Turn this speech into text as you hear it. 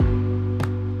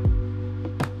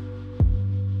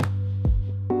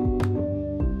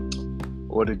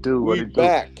What it do? What We it do?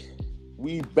 back.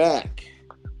 We back.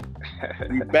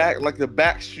 We back like the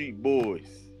Backstreet Boys.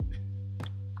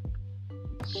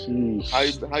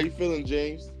 Sheesh. How you feeling,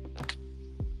 James?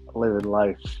 Living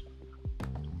life.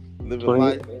 Living 20,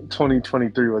 life.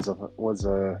 2023 was a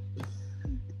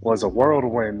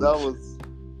whirlwind.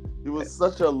 It was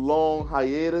such a long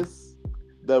hiatus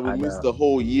that we I missed know. the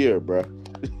whole year, bro.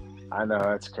 I know,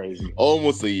 that's crazy.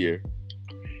 Almost a year.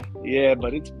 Yeah,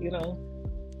 but it's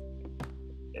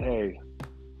hey,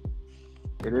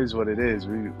 it is what it is.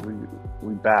 We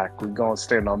back. We gonna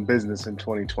stand on business in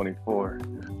 2024.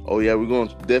 Oh yeah, we're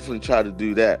gonna definitely try to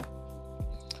do that.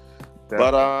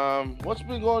 Definitely. But what's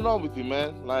been going on with you,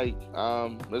 man? Like,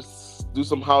 let's do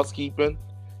some housekeeping.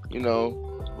 You know,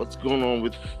 what's going on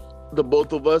with the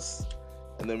both of us,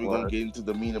 and then we're gonna get into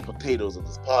the meat and potatoes of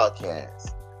this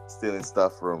podcast. Stealing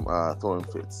stuff from throwing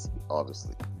fits,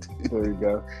 obviously. There you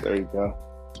go. There you go.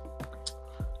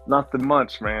 Nothing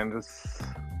much, man. Just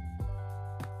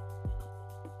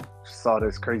saw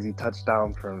this crazy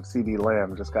touchdown from CD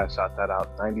Lamb. Just got shot that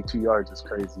out. 92 yards is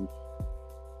crazy.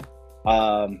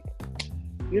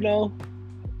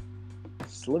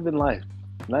 Just living life.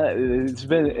 It's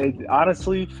been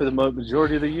honestly, for the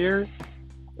majority of the year,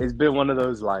 it's been one of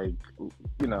those like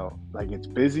it's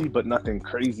busy, but nothing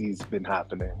crazy's been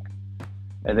happening.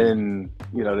 And then,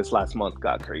 this last month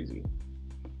got crazy.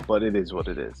 But it is what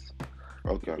it is.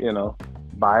 Okay.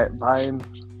 Buying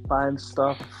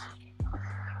stuff.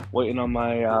 Waiting on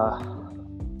my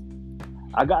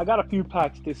I got a few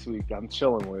packs this week I'm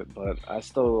chilling with, but I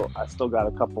still got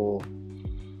a couple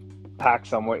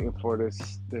packs I'm waiting for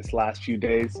this last few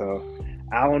days. So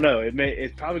I don't know.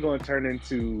 It's probably going to turn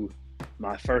into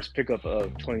my first pickup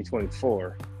of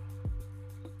 2024,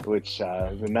 which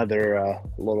is another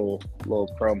little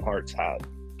Chrome Hearts hat.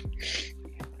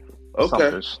 Okay.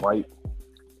 Something slight.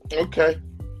 Okay.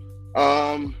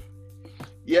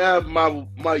 Yeah,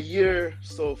 my year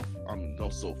so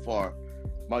far.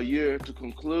 My year to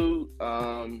conclude.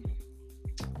 I've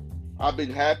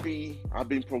been happy. I've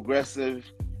been progressing,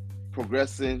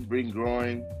 been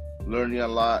growing, learning a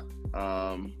lot.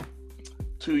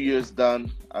 2 years done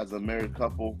as a married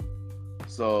couple.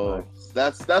 So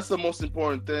nice. that's the most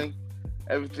important thing.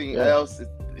 Everything else,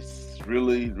 it's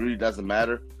really doesn't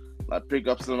matter. Like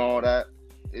pickups and all that.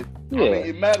 I mean,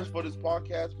 it matters for this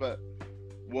podcast, but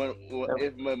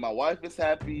if my wife is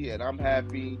happy and I'm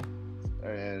happy,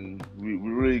 and we're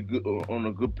really good on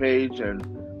a good page, and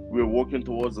we're working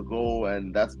towards a goal,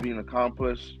 and that's being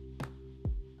accomplished,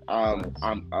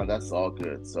 that's all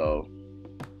good. So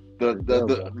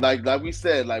the like we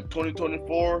said, like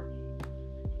 2024.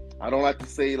 I don't like to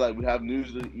say like we have New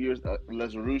Year's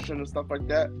resolution and stuff like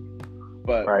that,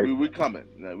 but we coming.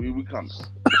 We coming.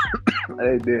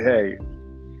 Hey,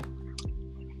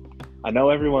 I know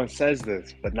everyone says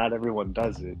this, but not everyone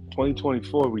does it.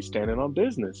 2024, we standing on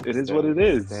business. It is what it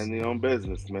is. Standing on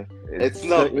business, man. It's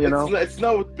not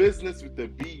with business with the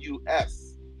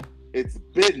BUS. It's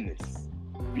business.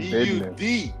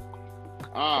 BUD.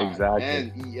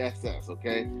 Exactly. NESS,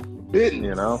 okay?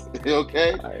 Business.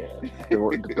 Okay?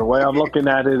 The way I'm looking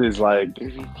at it is like,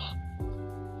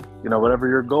 whatever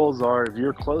your goals are, if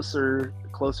you're closer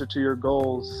to your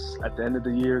goals at the end of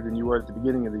the year than you were at the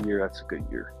beginning of the year, that's a good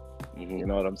year. Mm-hmm. You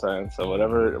know what I'm saying? So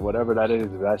whatever that is,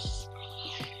 that's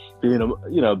being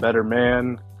a better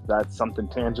man. That's something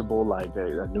tangible like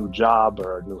a new job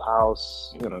or a new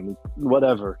house.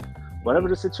 Whatever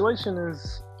the situation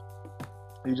is,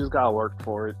 you just gotta work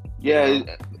for it. Yeah,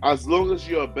 as long as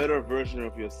you're a better version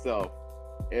of yourself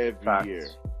every year,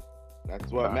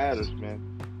 that's what matters,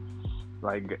 man.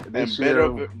 Like this and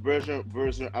better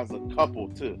version as a couple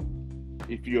too,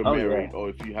 if you're married or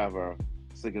if you have a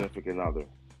significant other.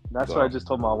 That's what I just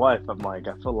told my wife. I'm like,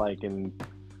 I feel like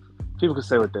people can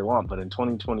say what they want, but in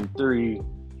 2023,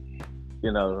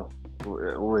 we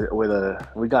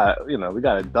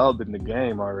got a dub in the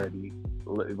game already.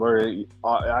 We're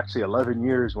actually 11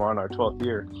 years. We're on our 12th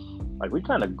year. Like we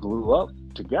kind of grew up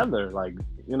together. Like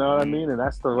what I mean, and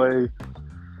that's the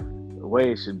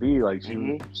way it should be. Like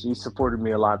she supported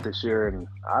me a lot this year, and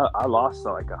I lost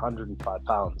like 105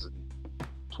 pounds in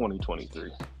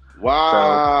 2023.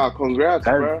 Wow! So, congrats,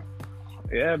 bro.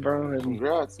 Yeah, bro.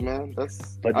 Congrats, man.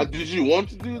 Did you want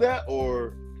to do that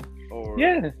or?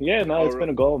 Yeah. No, it's been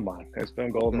a goal of mine. It's been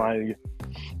a goal of mine.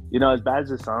 As bad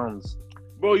as it sounds.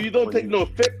 Bro, you don't take no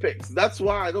fit pics. That's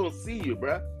why I don't see you,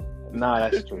 bro. Nah,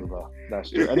 that's true, bro.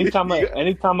 That's true. Anytime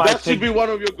that should be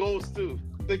one of your goals too.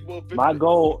 My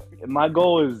goal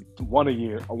is one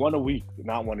a week,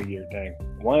 not one a year. Dang,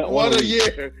 one a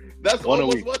year. That's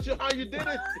almost how you did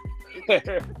it.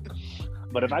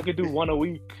 But if I could do one a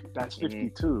week, that's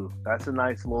 52. That's a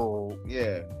nice little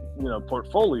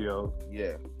portfolio.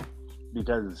 Yeah.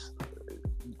 Because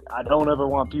I don't ever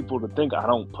want people to think I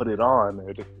don't put it on.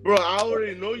 Bro, I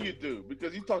already know you do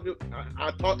because you talk.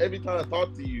 I talk every time I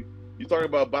talk to you. You talk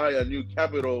about buying a new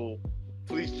Capital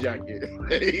fleece jacket.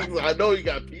 I know you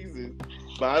got pieces,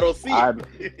 but I don't see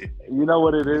it. You know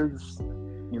what it is?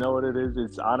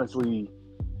 It's honestly,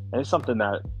 and it's something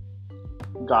that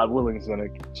God willing is going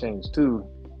to change too.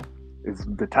 Is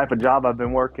the type of job I've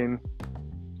been working.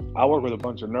 I work with a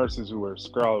bunch of nurses who wear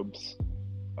scrubs.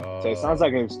 So it sounds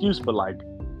like an excuse, but like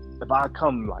if I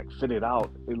come like fitted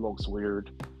out, it looks weird.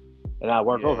 And I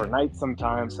work overnight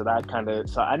sometimes, so that kind of.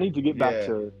 So I need to get back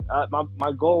to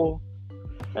my goal,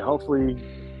 and hopefully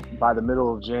by the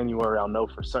middle of January I'll know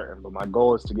for certain. But my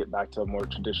goal is to get back to a more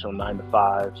traditional 9 to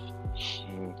 5,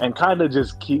 and kind of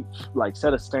just keep like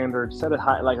set a standard, set it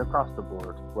high, like across the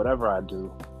board. Whatever I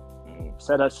do,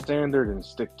 set a standard and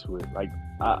stick to it. Like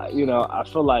I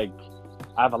feel like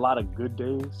I have a lot of good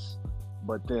days,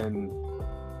 but then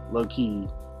low key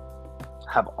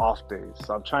have off days.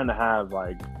 So I'm trying to have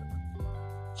like.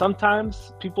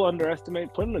 Sometimes people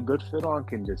underestimate putting a good fit on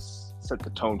can just set the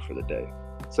tone for the day.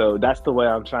 So that's the way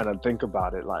I'm trying to think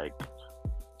about it. Like,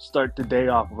 start the day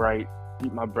off right,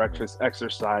 eat my breakfast,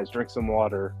 exercise, drink some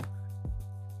water,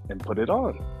 and put it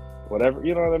on. Whatever,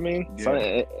 you know what I mean? Yeah. So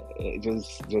it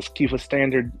just keep a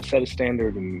standard, set a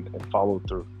standard, and follow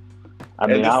through. I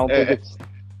don't think it's.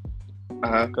 Go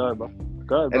ahead, bro.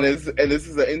 Go ahead, bro. And this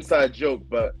is an inside joke,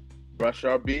 but brush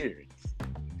our beards.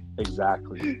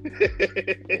 Exactly.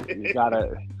 you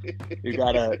gotta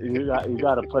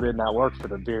put in that work for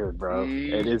the beard, bro.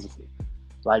 It is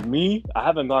like me. I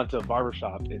haven't gone to a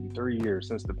barbershop in 3 years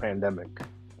since the pandemic.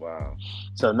 Wow.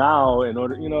 So now, in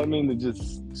order, you know what I mean, to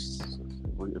just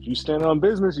if you stand on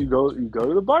business, you go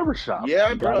to the barbershop.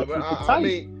 Yeah, bro. I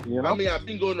mean, I've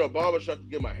been going to a barbershop to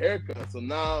get my hair cut, so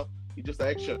now it's just an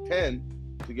extra 10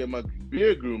 to get my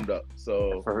beard groomed up.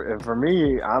 So for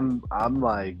me, I'm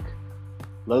like.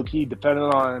 Low key, depending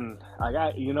on,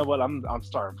 I'm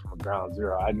starting from ground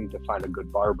zero. I need to find a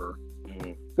good barber.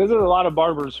 Because there's a lot of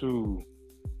barbers who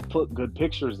put good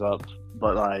pictures up,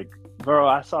 but like, bro,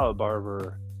 I saw a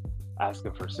barber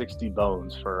asking for 60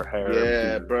 bones for hair.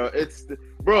 Yeah, bro,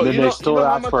 bro. Then you know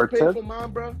how much I paid for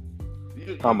mine, bro?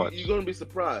 How much? You're gonna be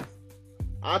surprised.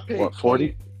 I paid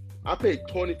 40. I paid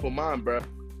 20 for mine, bro.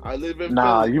 I live in.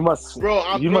 Nah, Philly. you must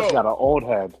got an old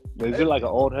head. Is it like an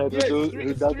old head who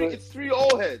does it? It's 3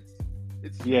 old heads.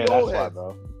 It's 3 that's old why, heads.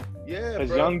 bro. Yeah, because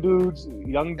bro. young dudes,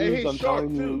 I'm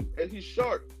telling you, and he's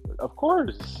short. Of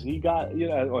course, he got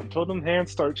until them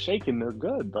hands start shaking, they're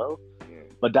good, bro. Yeah.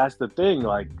 But that's the thing,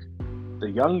 like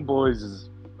the young boys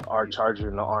are charging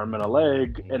an arm and a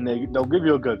leg, and they'll give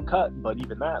you a good cut. But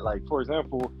even that, like for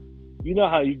example. You know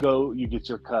how you get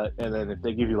your cut, and then if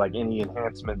they give you like any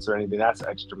enhancements or anything, that's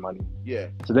extra money. Yeah.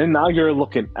 So then now you're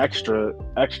looking extra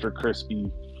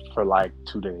crispy for like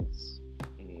 2 days.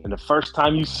 And the first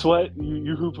time you sweat,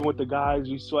 you hooping with the guys,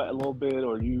 you sweat a little bit,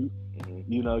 or you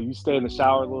stay in the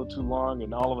shower a little too long,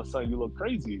 and all of a sudden you look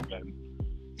crazy again.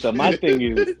 So my thing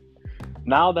is,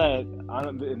 now that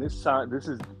this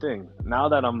is the thing. Now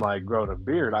that I'm like growing a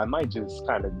beard, I might just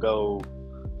kind of go,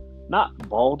 not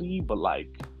baldy, but like.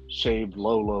 Shaved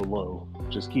low.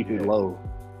 Just keep it low.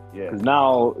 Yeah. Because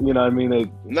now, you know what I mean?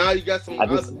 Now you got some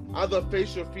other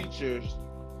facial features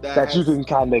that you can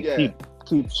kind of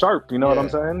keep sharp. You know what I'm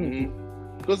saying?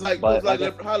 Because how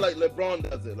LeBron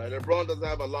does it. Like LeBron doesn't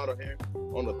have a lot of hair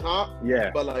on the top.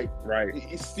 Yeah. But like,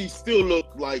 he still look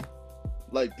like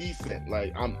decent.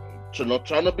 Like I'm not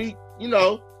trying to be,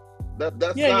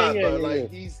 that side, but like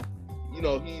he's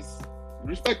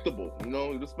respectable,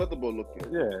 respectable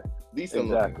looking. Yeah. Decent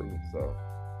looking. So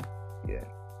yeah.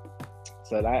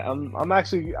 So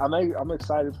I'm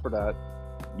excited for that.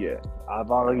 Yeah. I've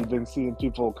already been seeing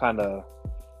people kind of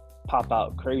pop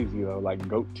out crazy though, like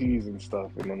goat tees and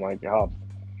stuff, and I'm like, oh,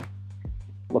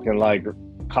 looking like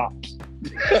cops.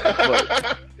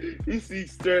 You see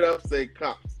straight up say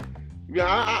cops. Yeah,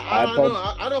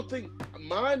 I don't think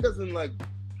mine doesn't like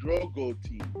grow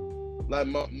goatee. Like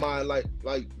my like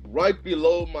right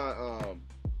below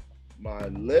my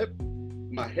lip,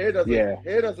 my hair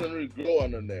doesn't really grow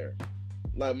under there.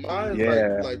 Like mine's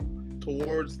like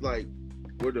towards like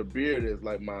where the beard is,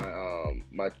 like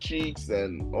my cheeks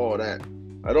and all that.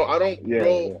 I don't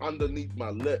grow underneath my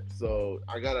lip, so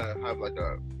I gotta have like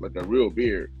a real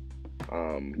beard.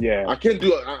 I can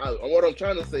do what I'm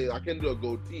trying to say. I can do a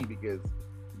goatee because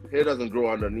hair doesn't grow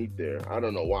underneath there. I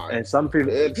don't know why. And some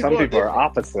people are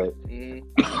opposite.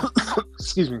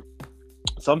 Excuse me.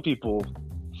 Some people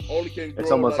only can grow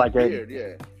it's almost like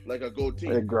beard. like a goatee.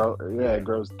 It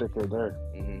grows thicker there.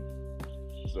 Mm-hmm.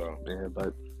 So yeah,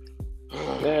 but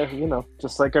yeah,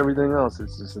 just like everything else,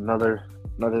 it's just another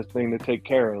thing to take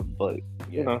care of. But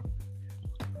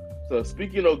So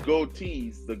speaking of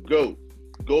goatees, the goat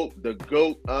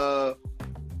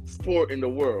sport in the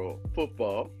world,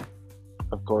 football.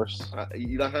 Of course.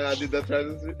 You know how I did that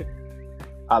transition?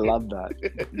 I love that.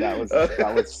 That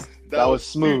was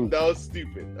smooth. That was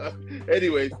stupid.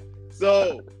 Anyways,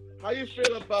 so how you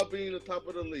feel about being the top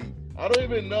of the league? I don't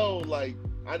even know. Like,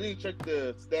 I didn't check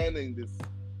the standing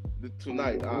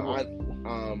tonight.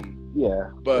 Yeah,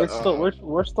 but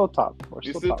we're still top.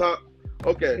 You're still top.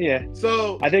 Okay. Yeah.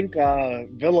 So I think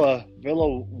Villa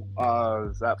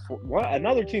is at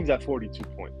another team's at 42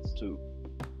 points too,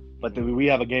 but then we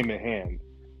have a game in hand.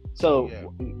 So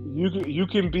you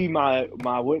can be my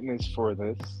witness for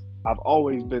this. I've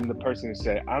always been the person who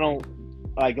say I don't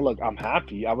look. I'm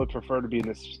happy. I would prefer to be in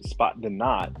this spot than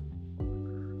not.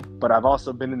 But I've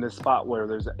also been in this spot where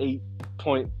there's an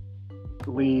 8-point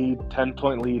lead,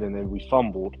 10-point lead, and then we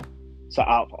fumbled. So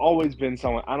I've always been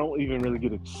someone I don't even really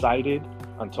get excited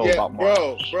until about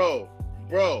March. Bro,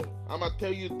 I'm gonna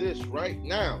tell you this right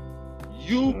now.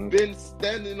 You've been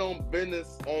standing on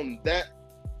business on that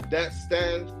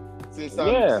stand since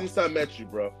I met you,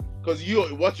 bro. Because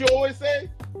what you always say,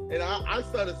 and I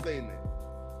started saying that.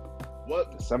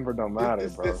 What December don't matter,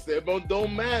 bro. December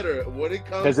don't matter when it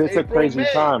comes. Because it's a crazy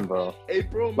time, bro.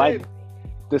 April, May. Like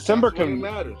December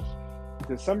matters.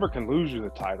 December can lose you the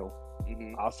title.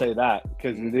 Mm-hmm. I'll say that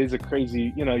because it is a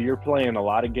crazy. You're playing a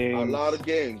lot of games. A lot of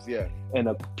games, yeah. In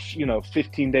a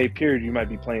 15-day period, you might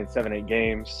be playing 7-8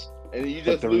 games. And you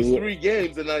just lose 3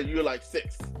 games, and now you're like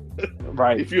 6.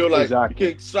 Right. If you're like you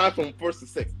can strive from 1st to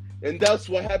 6th, and that's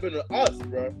what happened to us,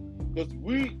 bro. Because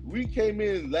we came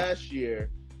in last year,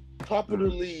 top of the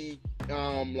league,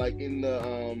 like in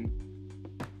the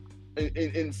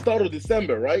in start of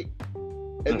December, right?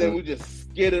 And then we just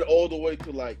skidded all the way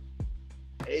to like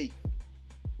 8th.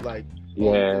 Like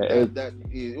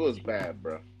it was bad,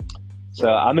 bro. So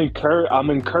I'm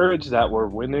encouraged that we're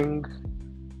winning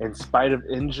in spite of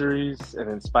injuries and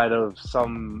in spite of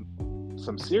some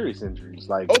serious injuries.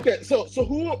 Like okay, so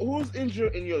who's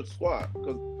injured in your squad?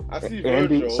 Because I see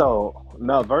Andy. Virgil. So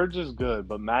no, Virgil's good,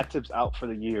 but Matip's out for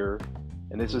the year,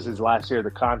 and this was his last year of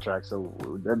the contract. So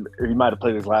he might have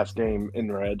played his last game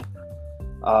in red.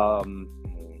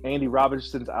 Andy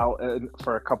Robertson's out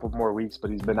for a couple more weeks,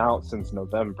 but he's been out since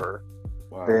November.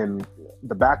 Wow. Then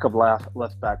the backup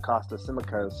left back Costa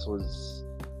Simicas was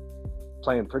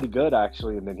playing pretty good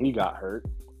actually, and then he got hurt.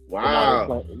 Wow!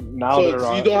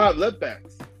 So you don't have left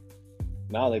backs.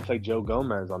 Now they play Joe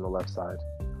Gomez on the left side,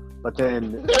 but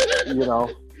then bro,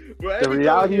 the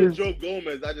reality is Joe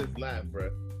Gomez. I just laugh,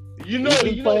 bro. He's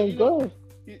been playing good.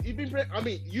 He's been playing. I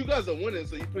mean, you guys are winning,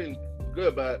 so you're playing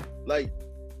good, but like.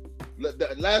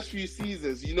 The last few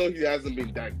seasons, he hasn't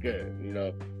been that good.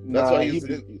 That's why he's.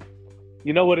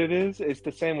 You know what it is? It's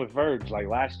the same with Verge. Like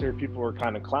last year, people were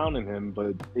kind of clowning him,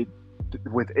 but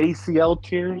with ACL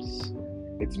tears,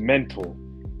 it's mental.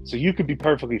 So you could be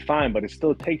perfectly fine, but it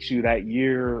still takes you that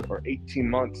year or 18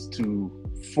 months to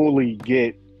fully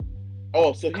get.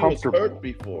 Oh, so he was hurt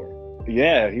before.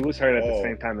 Yeah, he was hurt at the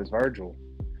same time as Virgil.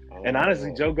 And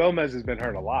honestly, Joe Gomez has been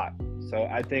hurt a lot. So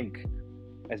I think.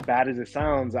 As bad as it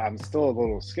sounds, I'm still a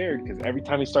little scared because every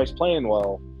time he starts playing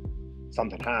well,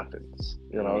 something happens.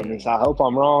 I mean, so I hope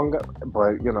I'm wrong,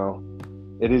 but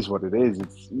it is what it is.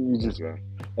 It's you just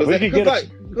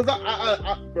because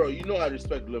bro, I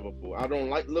respect Liverpool. I don't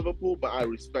like Liverpool, but I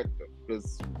respect them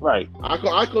because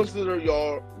I consider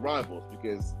y'all rivals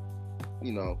because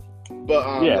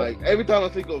But like every time I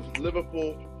think of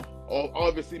Liverpool,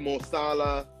 obviously Mo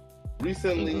Salah.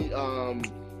 Recently,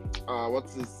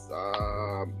 what's this?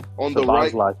 On the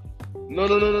right. No,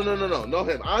 not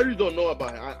him. I really don't know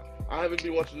about him. I haven't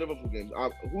been watching Liverpool games.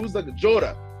 Who's like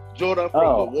Jota from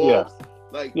the Wolves?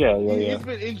 Yeah. He's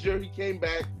been injured. He came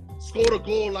back, scored a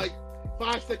goal like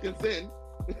 5 seconds in.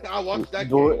 I watched that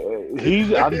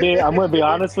game. I'm gonna be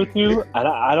honest with you.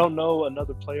 I don't know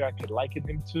another player I could liken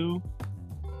him to,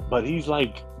 but he's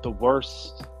like the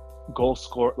worst goal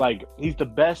scorer. Like he's the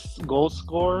best goal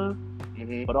scorer,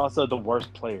 but also the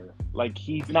worst player. Like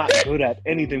he's not good at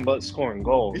anything but scoring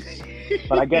goals.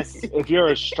 But I guess if you're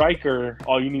a striker,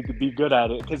 all you need to be good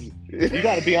at it because you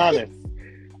got to be honest.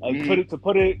 Like to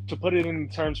put it in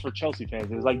terms for Chelsea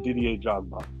fans, it's like Didier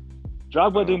Drogba.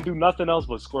 Drogba didn't do nothing else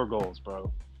but score goals,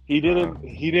 bro. He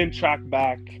didn't track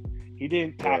back. He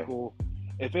didn't tackle.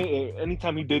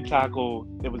 Anytime he did tackle,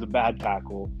 it was a bad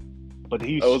tackle. but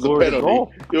he scored a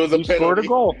goal. It was a penalty. Scored a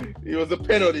goal. It was a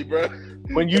penalty, bro.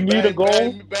 When you need a goal,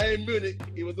 Bayern Munich,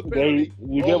 it was a penalty.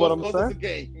 You get what I'm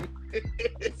saying?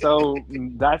 So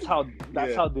that's how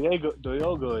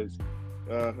Diogo is.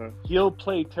 He'll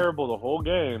play terrible the whole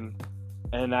game,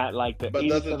 and at like the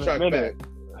 87th minute,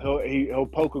 he'll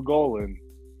poke a goal in.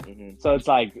 So it's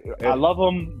like I love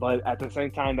him, but at the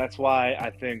same time, that's why I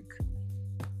think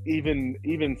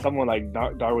even someone like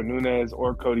Darwin Núñez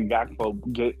or Cody Gakpo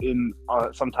get in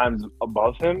sometimes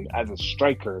above him as a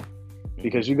striker,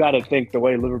 because you got to think the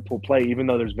way Liverpool play. Even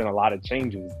though there's been a lot of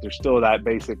changes, there's still that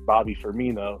basic Bobby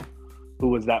Firmino, who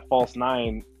was that false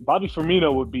nine. Bobby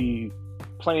Firmino would be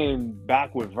playing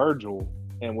back with Virgil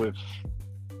and with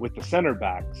the center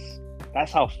backs.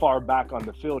 That's how far back on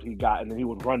the field he got, and then he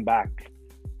would run back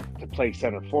to play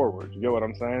center forward. You get what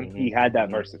I'm saying? He had that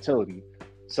versatility.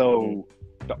 So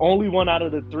the only one out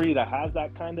of the three that has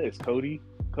that kind of is Cody.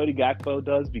 Cody Gakpo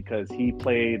does, because he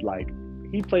played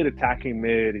attacking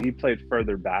mid, he played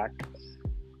further back.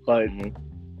 But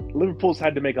Liverpool's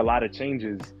had to make a lot of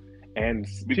changes, and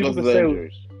because of the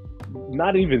injuries.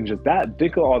 Not even just that.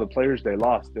 Think of all the players they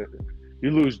lost. You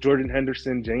lose Jordan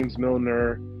Henderson, James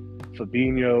Milner,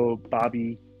 Fabinho,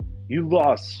 Bobby. You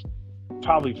lost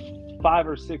probably 5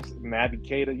 or 6 Naby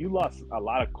Keita. You lost a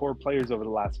lot of core players over the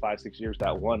last 5-6 years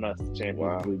that won us the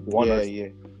Champions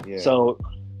League. Yeah. So,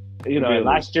 really?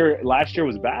 last year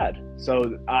was bad.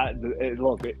 So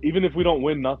look, even if we don't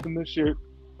win nothing this year,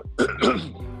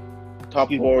 top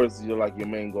 4 is your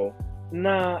main goal.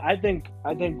 Nah, I think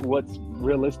what's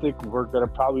realistic, we're gonna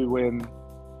probably win.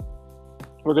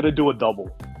 We're gonna do a double.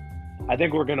 I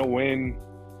think we're gonna win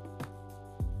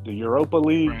the Europa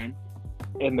League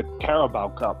and the Carabao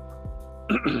Cup.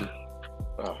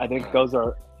 I think those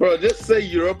are. Bro, just say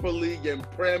Europa League and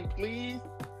Prem, please.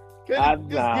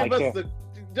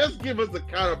 Just give us the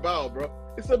Carabao, bro.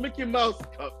 It's a Mickey Mouse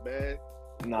Cup, man.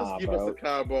 Nah, just give bro. us the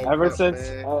Carabao Ever Cup, since,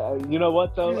 man. You know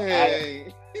what though?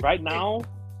 Right now,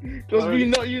 because you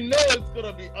know it's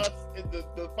gonna be us in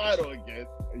the final again.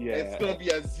 Yeah, it's gonna be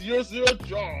a 0-0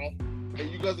 draw,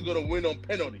 and you guys are gonna win on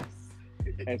penalties.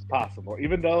 It's possible.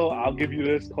 Even though I'll give you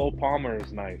this, Cole Palmer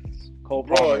is nice. Cole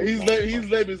Palmer. Bro, his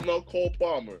name is not Cole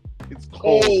Palmer. It's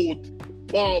Cold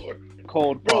Palmer.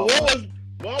 Cold Palmer.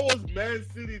 Bro, what was Man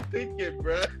City thinking,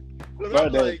 bro? Because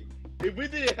I'm like, if we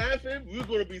didn't have him, we were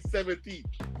gonna be 17th.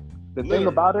 The thing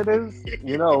about it is,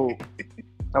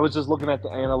 I was just looking at the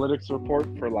analytics report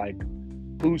for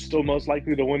who's still most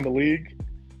likely to win the league.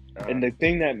 And the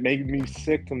thing that made me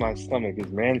sick to my stomach is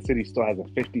Man City still has a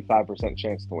 55%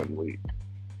 chance to win the league.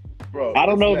 Bro, I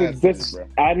don't know if this.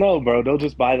 I know, bro. They'll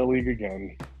just buy the league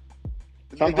again.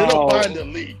 Somehow, they don't buy the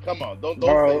league. Come on, don't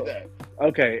say that.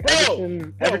 Okay,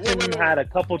 Everton had a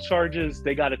couple charges.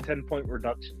 They got a 10-point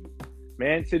reduction.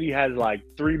 Man City has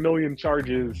 3 million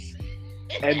charges,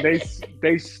 and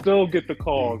they still get the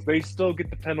calls. They still get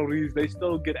the penalties. They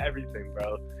still get everything,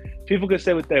 bro. People can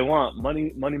say what they want.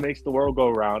 Money makes the world go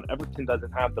round. Everton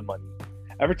doesn't have the money.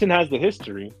 Everton has the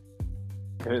history.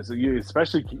 So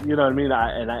especially, you know what I mean?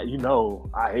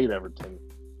 I hate Everton.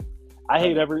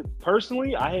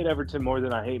 Personally, I hate Everton more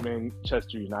than I hate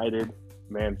Manchester United,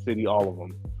 Man City, all of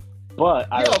them. But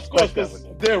I respect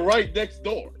Everton. They're right next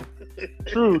door.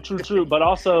 True. But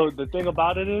also, the thing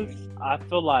about it is, I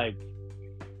feel like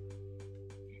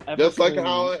Everton, just like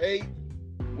how I hate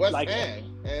West Ham.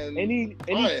 And any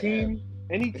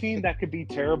team that could be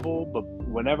terrible, but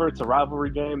whenever it's a rivalry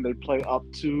game, they play up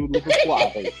to Liverpool. I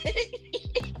hate.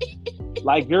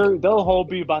 They'll whole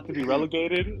be about to be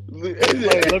relegated. They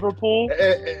play Liverpool,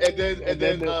 and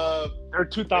then they're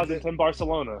 2010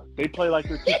 Barcelona. They play like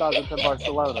they're 2010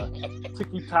 Barcelona.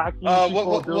 Tiki taki,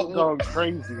 people going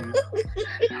crazy.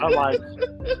 I'm like,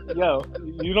 yo,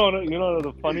 you know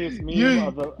the funniest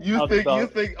meme you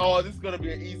think oh, this is gonna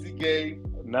be an easy game.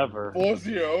 Never.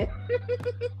 4-0.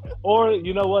 Or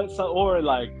you know what?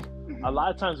 A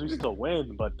lot of times we still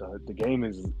win, but the game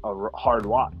is a hard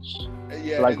watch.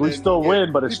 Yeah, we still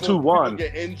win, but it's 2-1.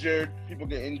 People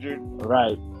get injured.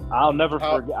 Right. I'll never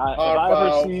forget.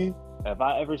 If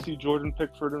I ever see Jordan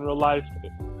Pickford in real life,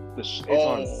 it's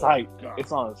on sight. God.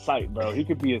 It's on sight, bro. He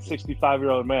could be a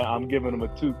 65-year-old man. I'm giving him a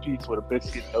 2-piece with a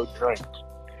biscuit, no drink.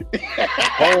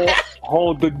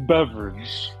 hold the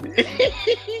beverage.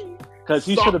 Because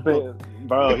he should have been,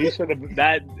 bro. He should have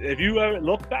that. If you ever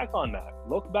look back on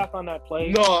that play.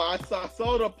 No, I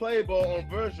saw the play, bro, on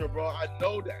Virgil, bro. I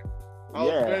know that. I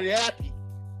was very happy.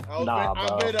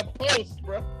 I made a post,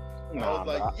 bro. I was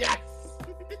like, yes.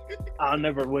 I'll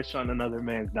never wish on another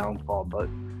man's downfall, but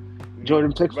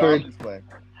Jordan Pickford.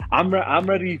 I'm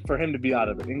ready for him to be out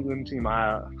of the England team.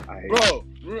 I bro,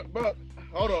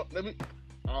 hold on.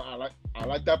 I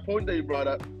like that point that you brought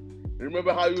up.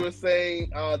 Remember how you were saying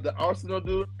the Arsenal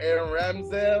dude, Aaron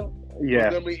Ramsdale,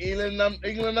 was gonna be England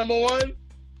number one?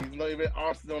 He's not even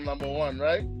Arsenal number one,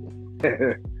 right?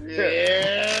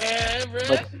 Yeah, bro.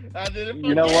 But I didn't forget.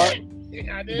 You know what?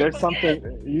 There's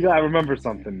something you gotta remember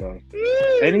something though.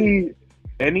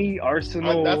 Any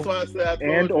Arsenal that's why I said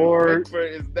Pickford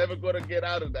is never gonna get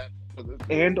out of that.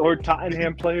 And or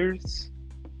Tottenham players,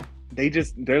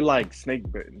 they're like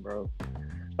snake bitten, bro.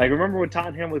 Like, remember when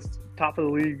Tottenham was top of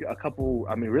the league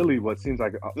really what seems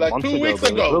like months 2 weeks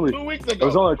ago. 2 weeks ago. It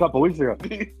was only a couple weeks ago.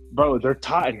 Bro, they're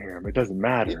Tottenham. It doesn't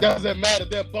matter. It doesn't matter.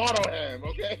 They're Bottomham,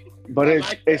 okay? But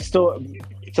it's still...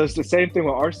 So it's the same thing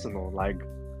with Arsenal. Like,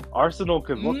 Arsenal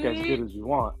can look as good as you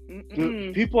want.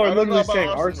 Dude, people are literally saying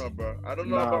Arsenal, bro. I don't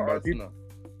know about Arsenal.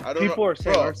 People are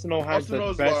saying Arsenal has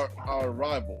Arsenal's the best... our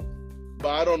rival. But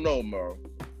I don't know, bro.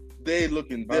 They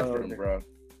looking different, bro.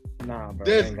 Nah, bro.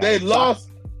 They lost...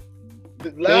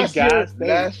 Last year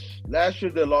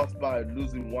they lost by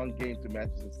losing one game to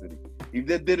Manchester City. If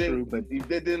they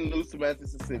didn't lose to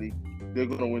Manchester City, they're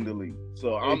gonna win the league.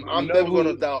 So I'm never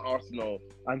gonna doubt Arsenal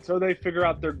until they figure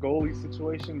out their goalie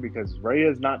situation, because Ray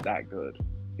is not that good.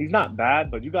 He's not bad,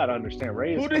 but you gotta understand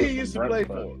Ray is. Who did he used to play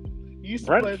for? He used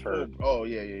to play for. Oh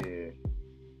yeah.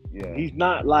 He's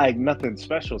not like nothing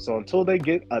special. So until they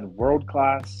get a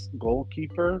world-class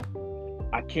goalkeeper,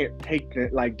 I can't take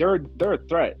it. Like, they're a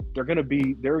threat. They're gonna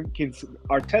be.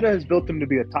 Arteta has built them to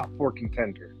be a top 4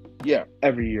 contender. Yeah,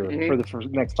 every year for the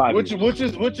next 5 years.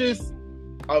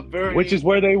 Which is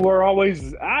where they were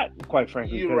always at, quite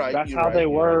frankly. That's how they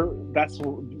were.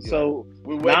 So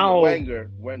now Wenger,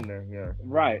 yeah.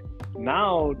 Right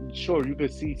now, sure, you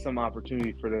could see some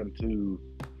opportunity for them to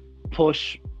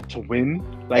push to win.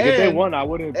 Like, if they won, I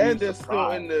wouldn't. And they're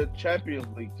still in the Champions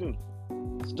League too.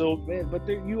 But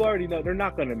you already know they're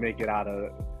not going to make it out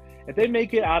of. If they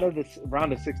make it out of the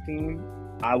round of 16,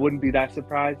 I wouldn't be that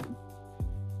surprised.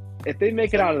 If they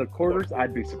make it out of the quarters,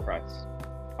 I'd be surprised.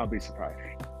 I'll be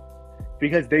surprised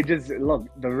because they just look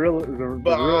But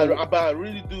I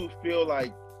really do feel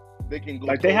like they can go.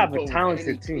 Like, they have a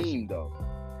talented team, though.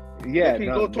 Yeah,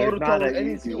 they're not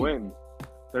an easy win.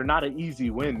 They're not an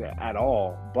easy win at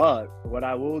all. But what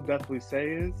I will definitely say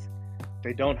is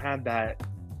they don't have that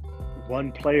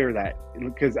one player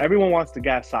because everyone wants to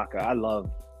gas Saka. I love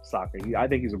Saka. I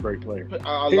think he's a great player.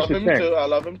 I love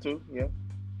him too. Yeah.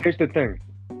 Here's the thing.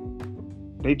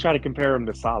 They try to compare him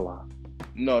to Salah.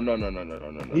 No.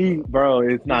 Bro,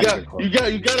 it's not even close. You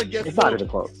gotta get. It's not even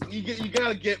close. You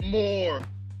gotta get more.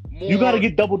 You gotta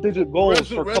get double-digit goals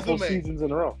for a couple seasons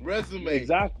in a row. Resume,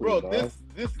 exactly, bro.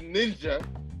 This ninja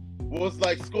was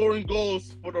like scoring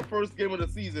goals for the first game of the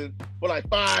season for like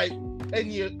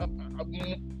 5-10 years.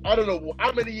 I don't know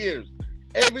how many years.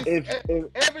 Every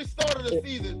start of the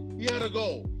season, he had a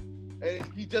goal, and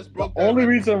he just broke. The only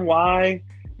reason why.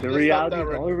 The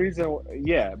only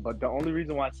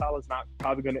reason why Salah's not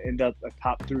probably going to end up a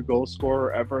top 3 goal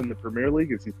scorer ever in the Premier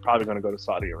League is he's probably going to go to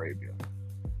Saudi Arabia.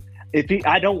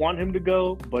 I don't want him to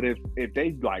go, but if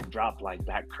they like drop like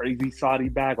that crazy Saudi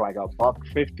bag, like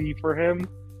 $150 for him,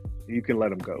 you can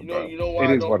let him go. You know why?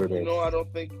 I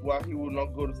don't think why he will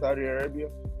not go to Saudi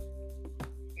Arabia.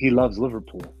 He loves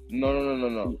Liverpool.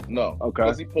 No. Okay.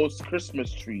 Because he posts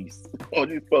Christmas trees on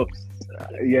his posts.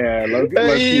 Yeah.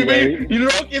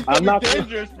 I'm not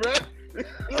dangerous, bro.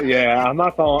 Yeah, I'm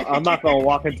not gonna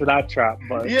walk into that trap,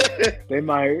 but they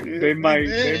might.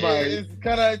 It's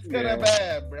kind of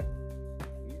bad, bro.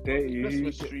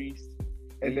 Christmas trees.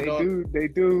 And they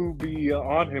do be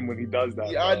on him when he does that.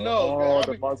 Yeah, I know.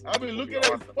 I be looking at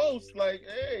his posts like,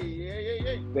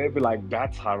 hey. They be like,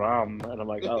 that's haram, and I'm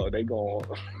like, oh, they gonna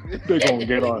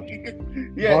get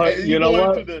on. Yeah, but you know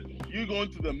what? You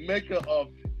going to the Mecca of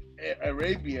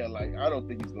Arabia? Like, I don't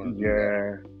think he's gonna.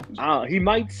 Yeah, he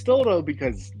might still though,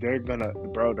 because they're gonna.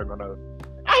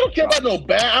 I don't care about no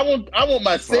bad. I want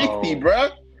my safety, bro.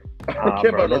 I don't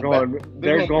care about no bad.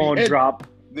 They're going to drop.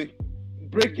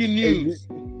 Breaking news.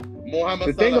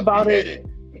 The thing about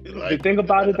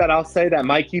it that I'll say that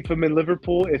might keep him in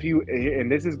Liverpool, and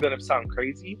this is gonna sound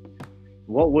crazy,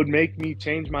 what would make me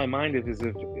change my mind is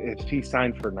if he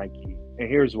signed for Nike. And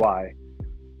here's why.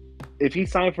 If he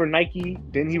signed for Nike,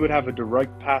 then he would have a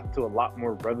direct path to a lot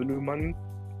more revenue money.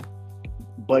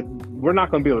 But we're not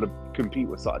gonna be able to compete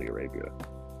with Saudi Arabia.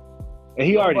 And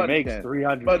he already makes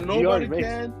 300. But nobody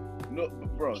can. No,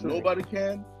 bro, nobody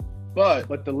can.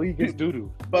 But the league is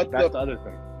doo-doo. That's the other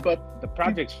thing. But the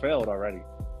project's failed already.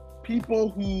 People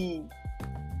who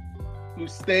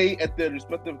stay at their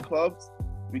respective clubs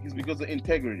because of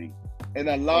integrity, and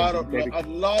a lot of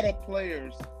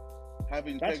players have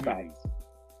integrity.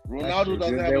 Ronaldo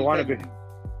doesn't have integrity.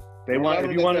 They want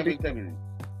if you want to be integrity.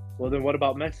 Well, then what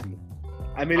about Messi?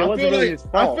 I mean, it wasn't really his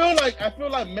fault. I feel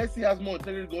like Messi has more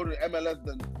integrity to go to MLS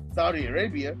than Saudi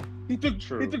Arabia. He took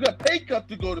a pay cut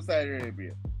to go to Saudi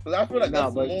Arabia. So I feel like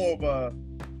that's more of a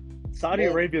Saudi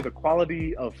Arabia. The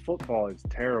quality of football is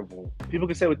terrible. People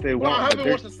can say what they want. I haven't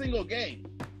watched a single game.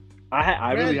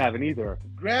 I really haven't either.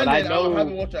 Granted, I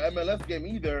haven't watched an MLS game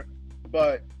either,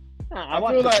 but I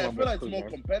feel like it's more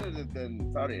competitive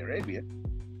than Saudi Arabia.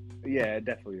 Yeah, it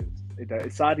definitely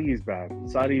is. Saudi is bad.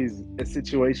 Saudi is a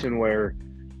situation where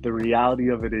the reality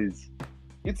of it is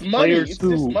it's money. It's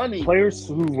just money. Players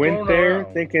who went there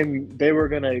thinking they were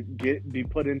gonna be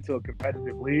put into a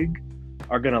competitive league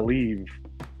are gonna leave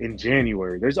in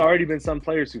January. There's already been some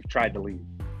players who've tried to leave.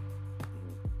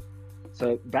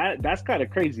 So that's kind of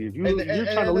crazy. If you're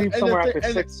trying to leave somewhere after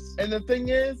 6, and the thing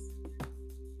is,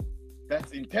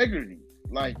 that's integrity.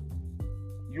 Like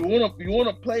you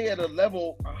wanna play at a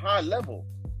high level,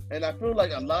 and I feel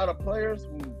like a lot of players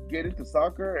who get into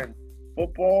soccer and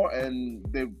football and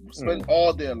they spend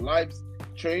all their lives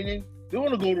training, they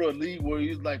want to go to a league where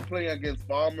you're like playing against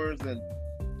farmers and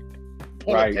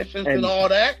politicians and all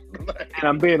that. And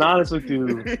I'm being honest with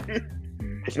you.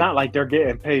 It's not like they're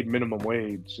getting paid minimum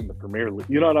wage in the Premier League.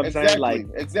 You know what I'm saying? Like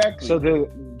exactly. So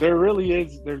there really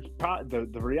is. The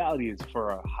reality is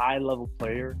for a high level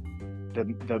player,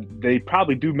 they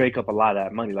probably do make up a lot of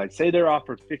that money. Like say they're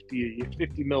offered 50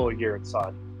 mil a year in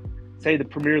Saudi. Say the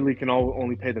Premier League can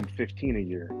only pay them 15 a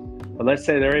year. But let's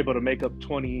say they're able to make up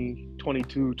 20,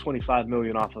 22, 25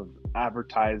 million off of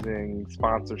advertising,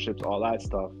 sponsorships, all that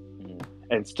stuff,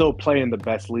 and still play in the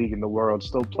best league in the world,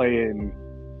 still play in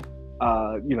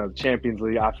the Champions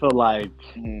League. I feel like,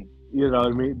 you know what I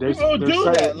mean? There's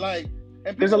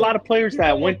a lot of players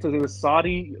that went to the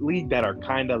Saudi league that are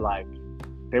kind of like,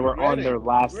 they were on their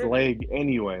last leg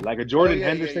anyway. Like a Jordan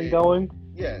Henderson going,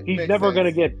 he's never going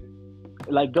to get,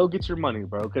 like, go get your money,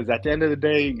 bro. Because at the end of the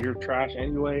day, you're trash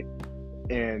anyway.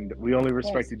 And we only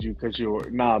respected you because you were,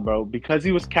 bro. Because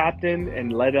he was captain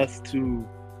and led us to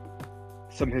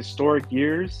some historic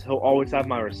years, he'll always have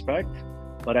my respect.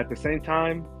 But at the same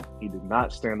time, he did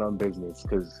not stand on business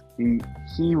because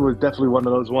he was definitely one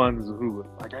of those ones who was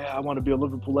like, hey, I want to be a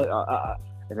Liverpool.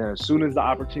 And then as soon as the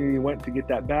opportunity went to get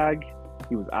that bag,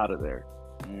 he was out of there.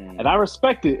 And I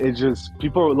respect it. It's just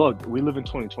people look. We live in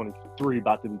 2023,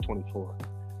 about to be 24.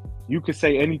 You could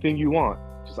say anything you want.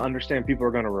 Just understand, people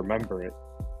are going to remember it.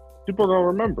 People are going to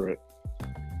remember it.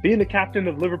 Being the captain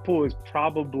of Liverpool is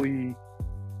probably,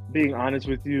 being honest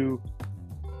with you,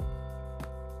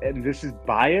 and this is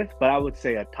biased, but I would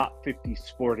say a top 50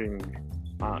 sporting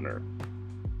honor.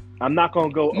 I'm not going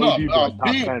to go OD top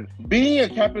 10. Being a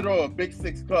captain of a Big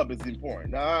Six club is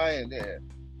important.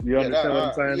 You understand what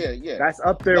I'm saying? Yeah. That's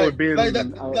up there with being...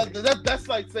 That's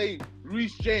like saying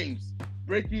Reece James,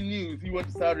 breaking news, he went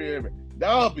to Saudi Arabia.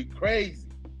 That would be crazy.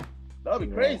 That would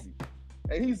be crazy.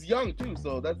 And he's young too,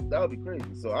 so that would be crazy.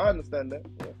 So I understand that.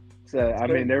 Yeah. So, I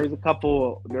mean, there was a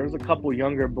couple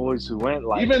younger boys who went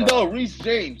like... Even though Reece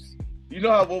James, you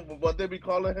know what they be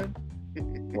calling him?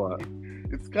 What?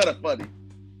 It's kind of funny.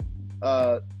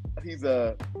 He's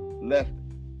a left...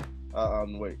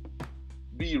 wait.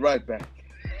 Be right back.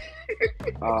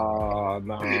 Oh,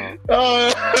 no.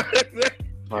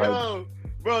 Yo,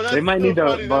 bro, that's they might need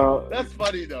to, bro. That's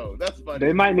funny, though. That's funny.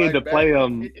 They might need to play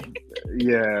him.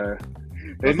 Yeah.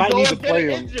 They might need to play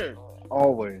him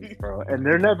always, bro. And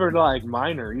they're never, like,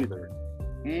 minor either.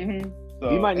 So,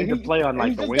 he might need to play on,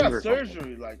 like, the wing or something.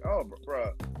 Surgery. Like,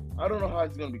 bro. I don't know how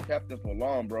he's going to be captain for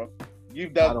long, bro.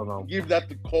 Give that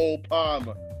to Cole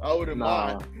Palmer. I wouldn't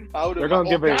mind. They're gonna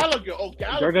give it. Gallagher.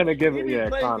 They're gonna give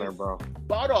it. Connor, bro.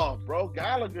 Spot off, bro.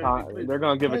 Gallagher. They're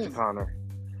gonna give it to Connor,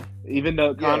 even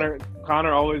though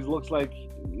Connor always looks like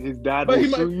his dad will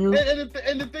sue you.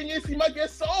 And the thing is, he might get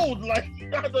sold. Like,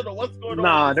 I don't know what's going on.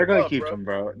 Nah, they're gonna keep him,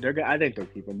 bro. I think they'll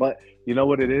keep him. But you know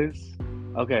what it is?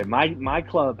 Okay, my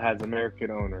club has American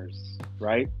owners,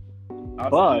 right?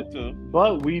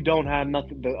 But we don't have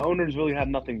nothing. The owners really have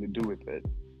nothing to do with it.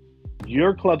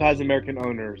 Your club has American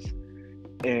owners,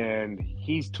 and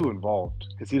he's too involved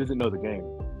because he doesn't know the game.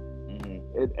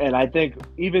 And I think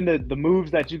even the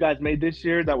moves that you guys made this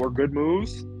year that were good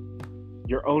moves,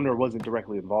 your owner wasn't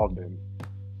directly involved in.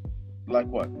 Like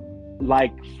what?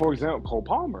 Like, for example, Cole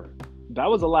Palmer. That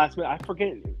was a last minute.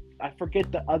 I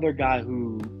forget the other guy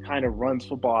who kind of runs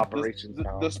football operations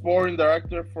now. The sporting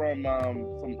director from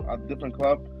a different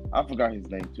club. I forgot his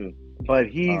name too. But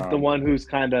he's the one who's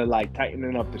kind of like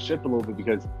tightening up the ship a little bit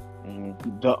because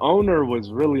the owner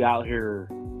was really out here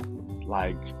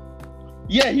like...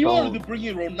 Yeah, he wanted to bring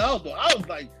in Ronaldo. I was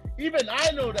like, even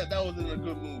I know that wasn't a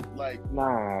good move. Like,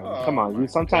 come on.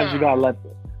 Sometimes you gotta let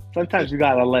sometimes you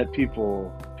gotta let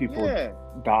people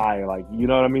die. Like, you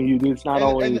know what I mean? It's not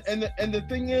always. And the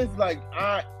thing is, like,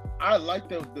 I like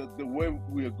the way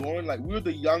we're going. Like, we're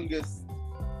the youngest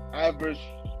average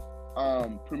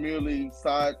Premier League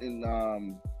side in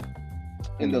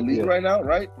the league right now,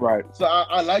 right? Right. So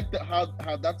I like how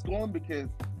that's going, because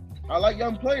I like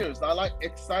young players. I like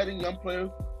exciting young players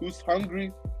who's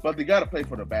hungry, but they gotta play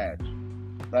for the badge.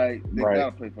 Like, they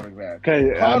gotta play for the badge.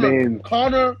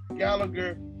 Conor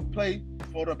Gallagher played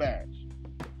for the badge.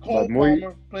 Cole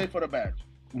Palmer played for the badge.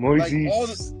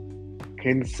 Moises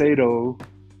Caicedo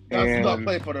does not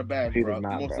play for the badge, bro.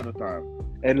 Most of the time,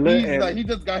 and he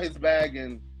just got his bag,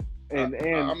 and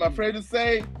I'm afraid to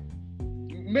say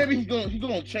maybe he's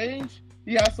gonna change.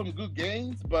 He has some good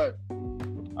games, but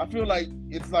I feel like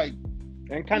it's like,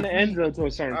 and kind of Enzo to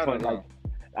a certain point. Like,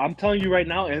 I'm telling you right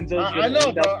now, Enzo's I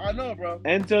know, bro.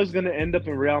 Enzo's gonna end up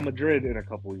in Real Madrid in a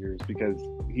couple of years, because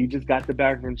he just got the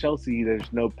bag from Chelsea.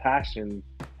 There's no passion,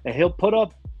 and he'll put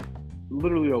up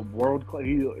literally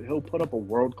he'll put up a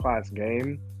world class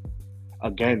game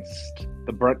against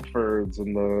the Brentfords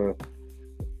and the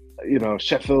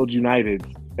Sheffield United,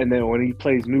 and then when he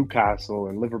plays Newcastle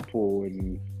and Liverpool,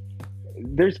 and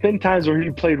there's been times where he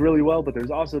played really well, but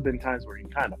there's also been times where he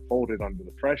kind of folded under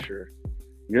the pressure.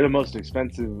 You're the most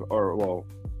expensive,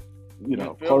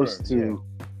 close to.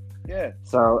 Yeah.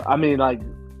 So I mean, like,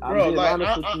 bro, I'm being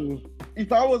honest with you.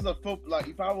 If I was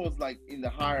in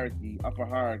the upper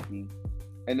hierarchy,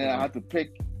 and then I had to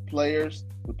pick players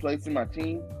to place in my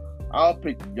team, I'll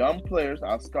pick young players.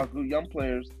 I'll scout good young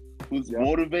players who's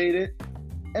motivated,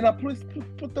 and I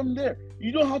put them there.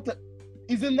 You don't have to.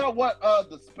 Isn't that what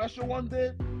the special one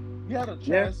did? He had a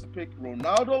chance to pick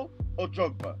Ronaldo or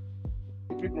Drogba.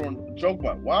 He picked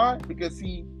Drogba. Why? Because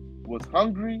he was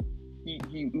hungry,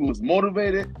 he was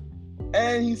motivated,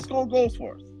 and he scored goals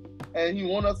for us. And he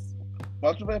won us a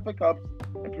bunch of FA Cups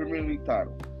and Premier League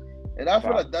titles. And I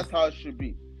feel like that's how it should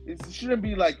be. It shouldn't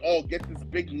be like, oh, get this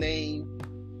big name.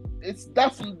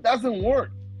 That doesn't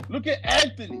work. Look at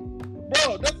Anthony.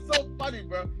 Bro, that's so funny,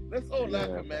 bro. Let's all laugh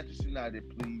at Manchester United,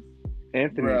 please.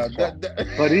 Anthony's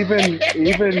but even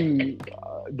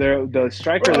the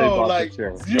striker they bought this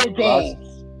year, 0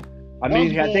 goals. I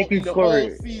mean, I think he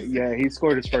scored. Yeah, he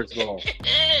scored his first goal.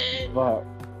 But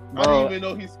I didn't even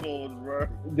know he scored, bro.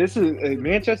 This is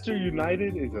Manchester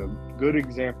United is a good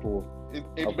example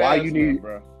of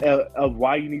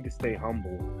why you need to stay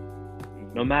humble,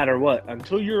 no matter what.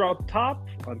 Until you're up top,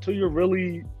 until you're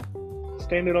really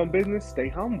standing on business, stay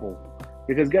humble.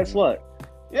 Because guess what?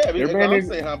 Yeah, because I'm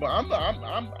saying humble.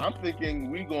 I'm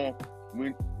thinking we gonna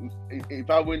win. If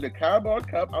I win the Carabao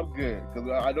Cup, I'm good, because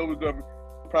I know we're gonna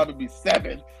probably be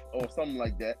 7th or something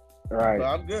like that. Right. So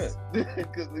I'm good,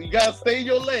 because you gotta stay in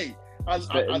your lane.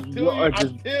 Until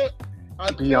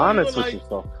be honest with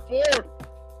yourself. 4th,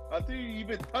 until you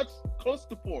even touch close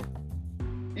to 4th,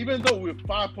 even though we're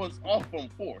 5 points off from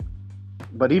 4th.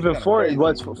 But even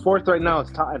 4th right now is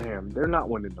Tottenham. They're not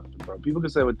winning nothing, bro. People can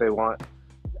say what they want.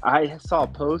 I saw a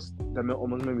post that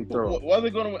almost made me throw up. What are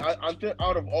they going to win? Until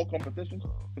out of all competitions?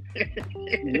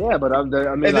 Yeah, but I mean,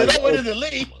 and they don't win in the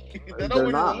league. They don't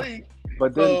win in the league.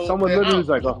 But then someone literally was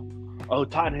like, "Oh,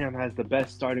 Tottenham has the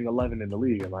best starting 11 in the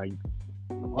league." I'm like,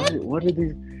 what are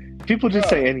these? People just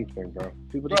say anything, bro.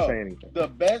 People just say anything. The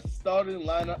best starting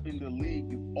lineup in the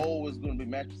league is always going to be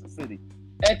Manchester City,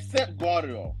 except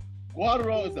Guardiola.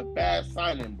 Guardiola is a bad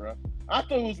signing, bro. I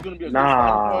thought it was going to be a good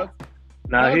signing for us.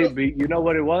 Now you know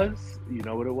what it was? You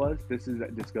know what it was? This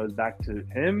goes back to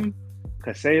him,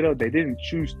 Caicedo. They didn't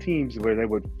choose teams where they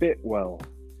would fit well.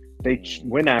 They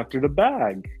went after the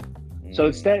bag. So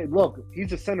instead, look,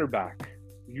 he's a center back.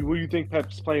 What do you think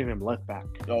Pep's playing him? Left back.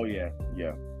 Oh yeah.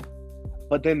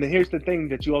 But then here's the thing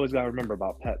that you always got to remember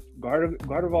about Pep.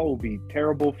 Gardeval will be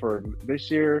terrible for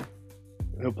this year.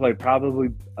 He'll play probably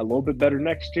a little bit better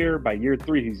next year. By year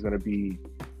 3, he's going to be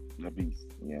a beast.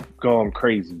 Yeah, going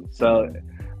crazy. So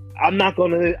I'm not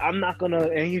gonna,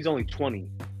 and he's only 20.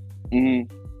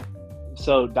 Mm-hmm.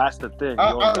 So that's the thing.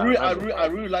 I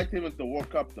really liked him at the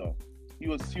World Cup, though. He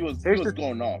was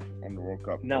going off on the World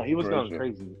Cup. No, he was going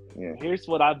crazy. Yeah. Here's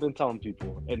what I've been telling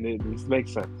people, and this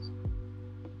makes sense.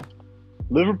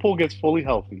 Liverpool gets fully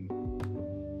healthy.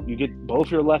 You get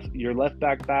both your left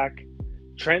back.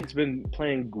 Trent's been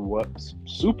playing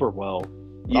super well.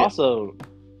 But also,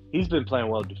 he's been playing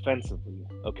well defensively.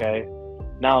 Okay,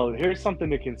 now here's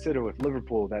something to consider with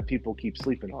Liverpool that people keep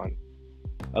sleeping on.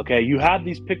 Okay, you have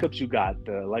these pickups. You got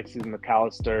the Alexis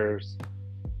McAllisters,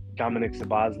 Dominic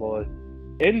Szoboszlai.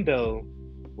 Endo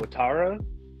Ouattara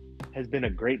has been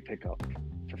a great pickup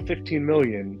for $15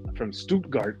 million from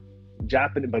Stuttgart,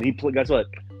 Japan. But guess what?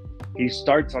 He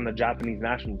starts on the Japanese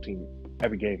national team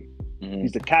every game. Mm-hmm.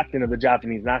 He's the captain of the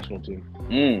Japanese national team.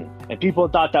 Mm. And people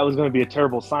thought that was going to be a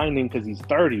terrible signing because he's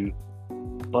 30,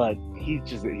 but he's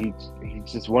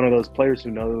just one of those players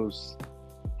who knows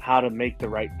how to make the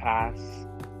right pass,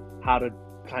 how to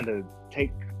kind of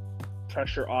take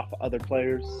pressure off other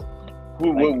players.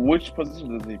 Which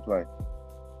position does he play?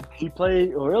 He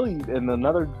plays really, and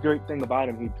another great thing about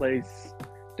him, he plays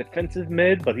defensive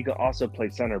mid, but he can also play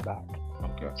center back.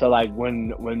 Okay. So like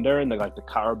when they're in the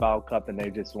Carabao Cup and they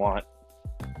just want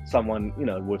someone, you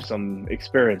know, with some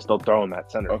experience, they'll throw him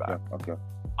at center back. Okay.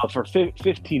 But for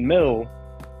 15 mil,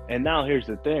 and now here's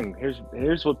the thing.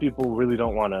 Here's what people really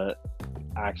don't want to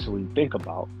actually think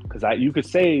about, because you could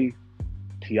say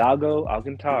Thiago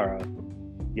Alcantara,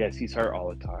 yes, he's hurt all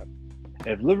the time.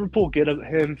 If Liverpool get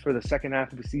him for the second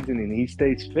half of the season and he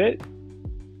stays fit,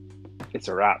 it's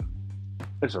a wrap.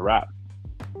 It's a wrap.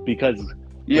 Because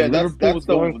that's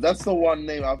the one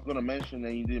name I was going to mention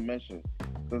and you didn't mention.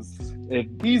 Because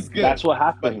he's good. That's what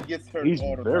happened. But he gets hurt he's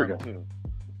all the very time good. too.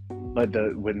 But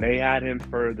when they had him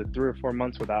for the 3 or 4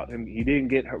 months without him, he didn't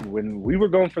get hurt. When we were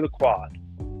going for the quad,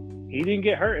 he didn't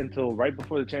get hurt until right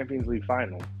before the Champions League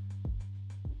final.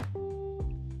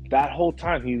 That whole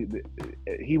time, he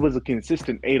was a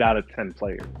consistent 8 out of 10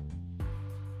 player.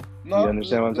 No, you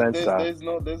understand what I'm saying?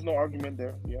 There's no argument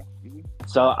there. Yeah. Mm-hmm.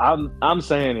 So I'm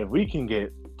saying if we can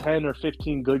get 10 or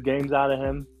 15 good games out of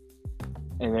him,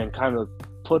 and then kind of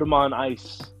put him on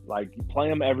ice, like play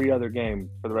him every other game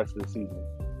for the rest of the season,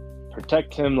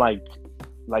 protect him like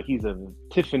he's a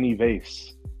Tiffany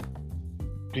vase.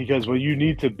 Because when you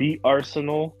need to beat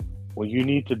Arsenal, when you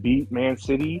need to beat Man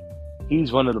City,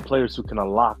 he's one of the players who can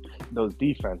unlock those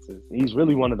defenses. He's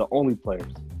really one of the only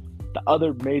players. The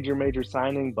other major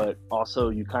signing, but also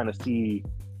you kind of see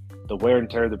the wear and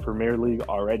tear of the Premier League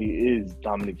already is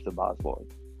Dominic Szoboszlai.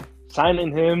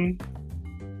 Signing him,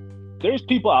 there's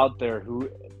people out there who,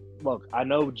 look, I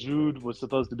know Jude was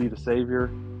supposed to be the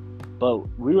savior, but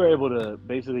we were able to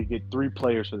basically get 3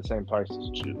 players for the same price as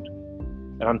Jude.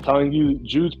 And I'm telling you,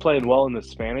 Jude's playing well in the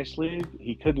Spanish league.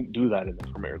 He couldn't do that in the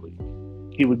Premier League.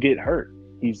 He would get hurt.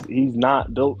 He's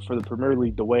not built for the Premier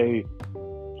League the way,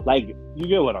 like, you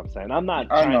get what I'm saying. I'm not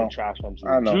trying to trash him.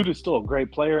 Jude is still a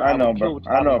great player. I know, bro.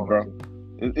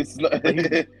 It's not.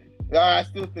 I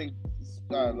still think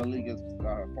La Liga is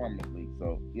farmers league.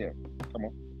 So yeah, come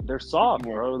on. They're soft,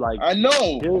 bro. Like I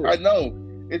know.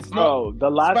 It's bro. The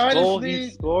last Spanish goal league, he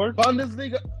scored,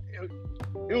 Bundesliga.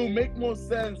 It will make more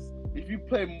sense if you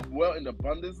play well in the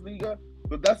Bundesliga,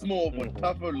 but that's more of a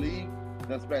tougher league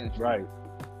than Spanish league. Right?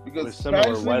 Because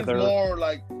Spanish league is more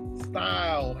like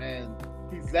style and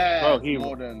pizzazz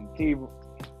more than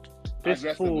this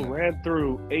fool ran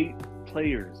through 8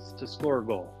 players to score a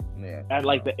goal. Yeah. At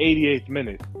like the 88th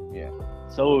minute. Yeah.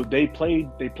 So they played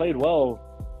well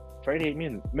for 88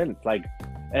 minutes. Like,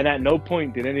 and at no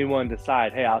point did anyone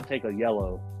decide, hey, I'll take a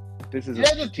yellow. This is a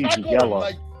strategic yellow.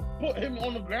 Like, put him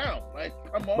on the ground. Like,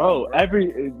 come on, bro.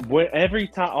 Every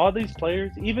time, all these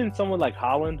players, even someone like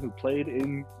Haaland who played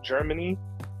in Germany,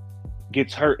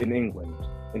 gets hurt in England,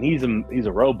 and he's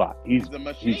a robot. He's a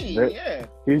machine.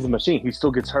 He's a machine. He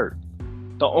still gets hurt.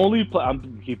 The only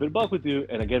I'm keeping it buck with you,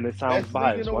 and again, this sounds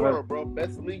biased. Best league in the world, bro.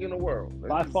 Best league in the world.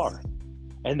 By far.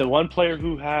 And the one player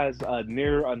who has a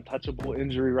near untouchable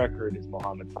injury record is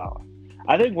Mohamed Salah.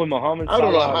 I think when Mohamed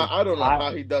Salah, I don't know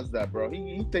how he does that, bro.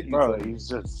 He takes bro. He's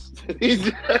just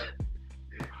he's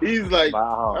like,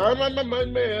 wow. I'm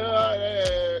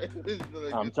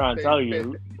trying to tell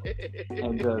you,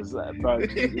 and just bro,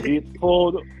 he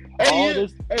pulled all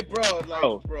this. Hey, bro,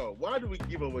 why do we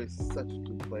give away such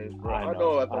good players, bro? I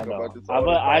know I talk about this all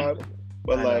the time,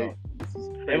 but like, this is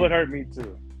crazy. It would hurt me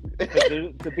too.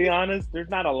 To be honest, there's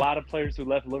not a lot of players who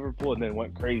left Liverpool and then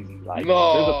went crazy. Like,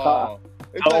 the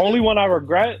only one I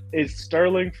regret is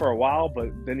Sterling for a while, but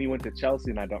then he went to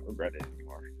Chelsea, and I don't regret it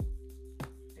anymore.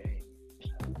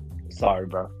 Sorry,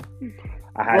 bro.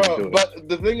 I had to do it. But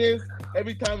the thing is,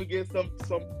 every time we get some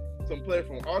player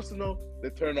from Arsenal, they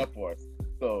turn up for us.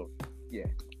 So yeah,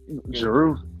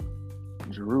 Giroud.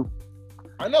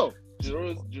 I know.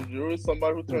 Giroud is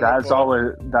somebody who turns up.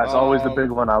 That's always the big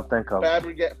one I'll think of.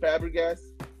 Fabregas.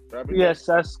 Yes,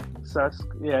 Cesc.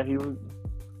 Yeah, he was.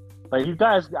 Like, you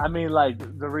guys, I mean, like,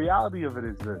 the reality of it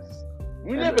is this.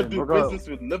 We never do business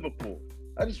with Liverpool.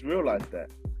 I just realized that.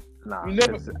 Nah. We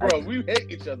never, we hate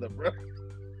each other, bro.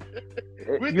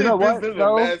 We you know what, business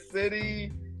with Man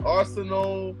City,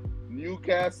 Arsenal,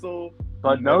 Newcastle.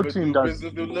 But no team does.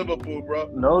 Business with Liverpool, bro.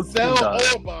 No team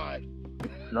does. Or buy.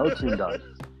 No team does.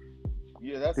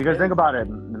 Yeah, that's because crazy. Think about it.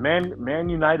 Man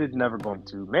United's never going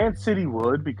to. Man City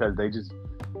would, because they just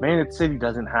Man City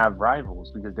doesn't have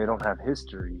rivals because they don't have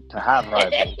history to have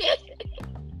rivals.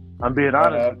 I'm being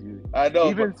honest with you. I know.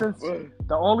 Even since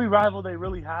the only rival they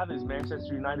really have is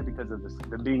Manchester United because of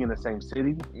them being in the same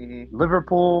city. Mm-hmm.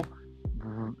 Liverpool,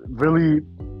 really,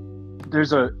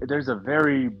 there's a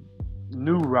very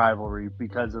new rivalry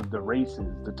because of the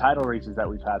races, the title races that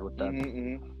we've had with them.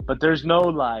 Mm-hmm. But there's no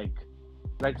like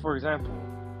for example,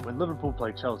 when Liverpool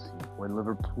play Chelsea, when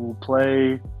Liverpool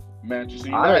play Manchester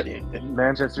United,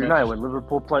 when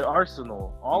Liverpool play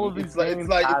Arsenal, all of these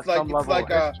games have some level of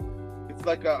history. It's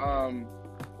like a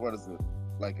what is it?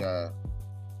 Like a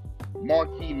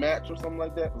marquee match or something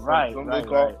like that. Right.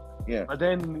 Yeah. But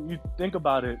then you think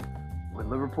about it, when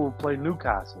Liverpool play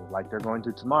Newcastle, like they're going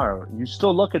to tomorrow, you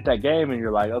still look at that game and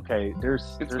you're like, okay,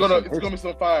 it's gonna be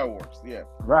some fireworks. Yeah.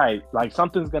 Right. Like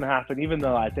something's gonna happen, even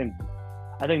though I think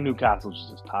Newcastle's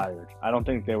just tired. I don't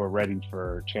think they were ready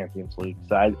for Champions League.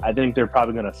 So I think they're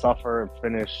probably going to suffer and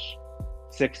finish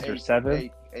 6th or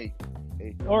 7th.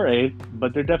 8th. Or 8th.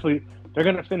 But they're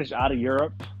going to finish out of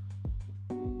Europe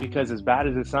because as bad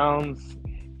as it sounds,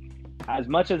 as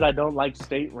much as I don't like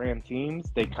state-ran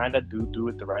teams, they kind of do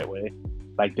it the right way.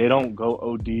 Like they don't go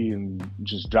OD and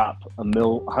just drop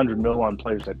 $100 million on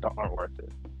players that aren't worth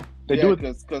it. They do it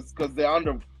because they're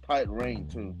under tight rein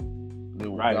too.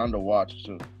 They're under watch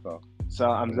too. So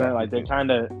I'm saying like they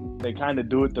kind of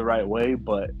do it the right way,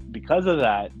 but because of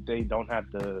that, they don't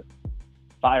have the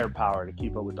firepower to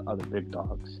keep up with the other big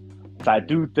dogs. So I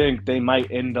do think they might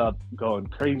end up going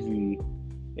crazy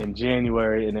in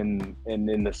January and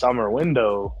in the summer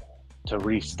window to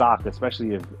restock,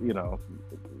 especially if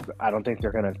I don't think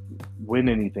they're gonna win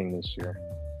anything this year.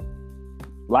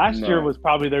 Last year was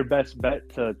probably their best bet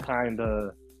to kind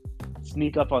of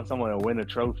sneak up on someone and win a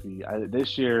trophy.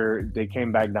 This year they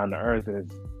came back down to earth,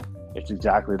 and it's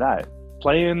exactly that.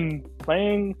 Playing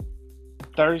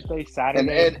Thursday,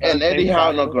 Saturday, and Eddie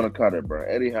Howe not gonna cut it, bro.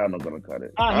 Eddie Howe not gonna cut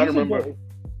it. I remember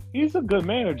he's a good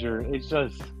manager. It's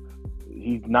just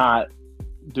he's not.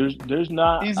 There's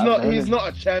not. He's not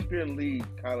a Champion League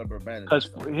caliber manager. Because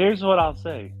here's what I'll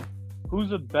say: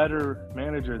 who's a better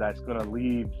manager that's gonna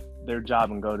leave their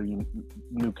job and go to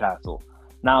Newcastle?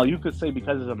 Now you could say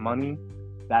because of the money,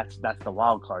 that's the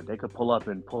wild card. They could pull up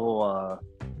and pull,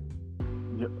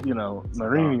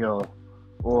 Mourinho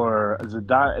or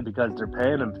Zidane because they're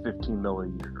paying him $15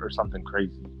 million a year or something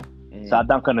crazy. So I'm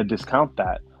not going to discount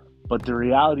that. But the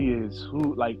reality is,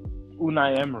 Unai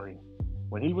Emery,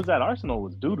 when he was at Arsenal,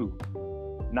 was doo-doo.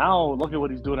 Now look at what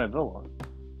he's doing at Villa.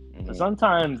 So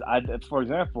sometimes, for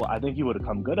example, I think he would have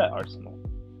come good at Arsenal,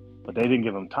 but they didn't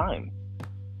give him time.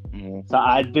 So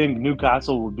I think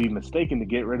Newcastle would be mistaken to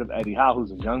get rid of Eddie Howe,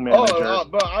 who's a young manager.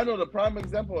 But I know the prime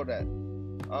example of that.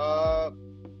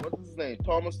 What's his name?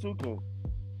 Thomas Tuchel.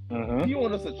 He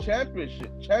won us a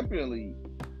Champion League,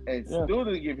 and still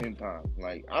didn't give him time.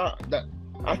 Like I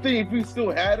think if we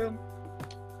still had him,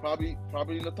 probably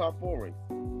in the top 4 race.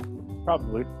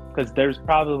 Probably because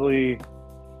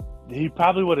he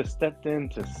probably would have stepped in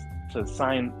to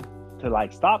sign to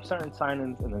stop certain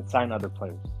signings and then sign other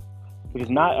players. Because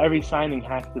not every signing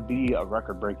has to be a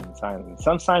record-breaking signing.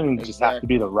 Some signings just have to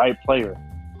be the right player.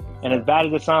 And as bad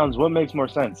as it sounds, what makes more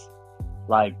sense?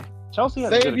 Like, Chelsea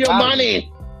has Save your money!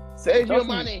 Save your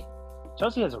money!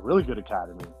 Chelsea has a really good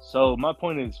academy. So my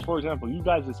point is, for example, you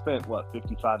guys have spent,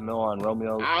 $55 million on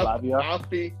Romeo Lavia?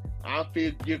 I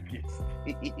feel guilty.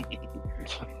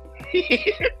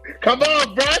 Come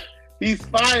on, bro! He's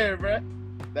fired, bro.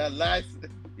 That last,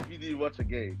 if you didn't watch a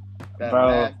game, that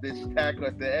last ditch tackle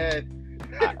at the end.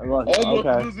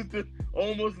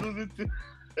 Almost losing to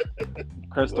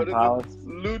Crystal Palace.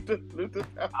 Luton.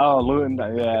 Oh, Luton.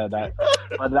 Yeah, that.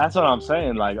 But that's what I'm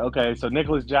saying. Like, okay, so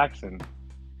Nicholas Jackson.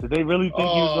 Did they really think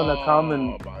he was going to come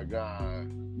and? Oh my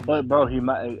god! But bro, he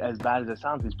might. As bad as it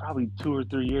sounds, he's probably 2 or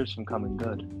 3 years from coming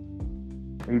good.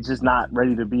 He's just not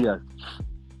ready to be a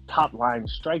top line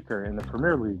striker in the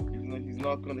Premier League. He's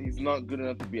not good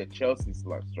enough to be a Chelsea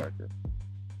striker.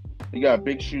 He got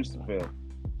big shoes to fill.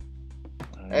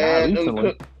 And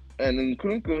Nkunku. And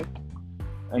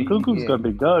Nkunku's gonna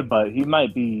be good, but he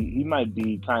might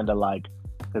be kind of like,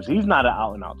 because he's not an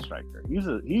out and out striker.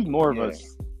 He's more of a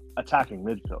attacking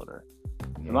midfielder.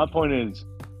 And my point is,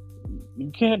 you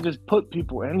can't just put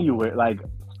people anywhere. Like,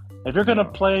 if you're gonna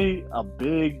play a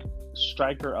big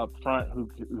striker up front who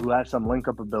has some link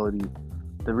up ability,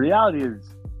 the reality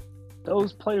is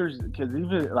those players, because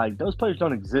even those players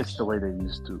don't exist the way they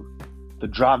used to. The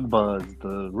Drogbas,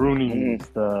 the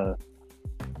Rooneys, the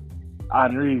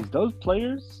Henrys, those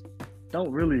players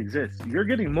don't really exist. You're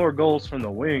getting more goals from the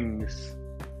wings,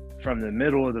 from the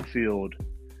middle of the field.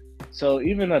 So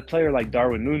even a player like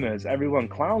Darwin Núñez, everyone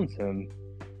clowns him,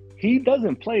 he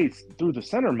doesn't play through the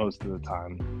center most of the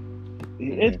time.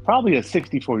 It's probably a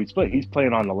 60-40 split. He's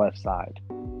playing on the left side.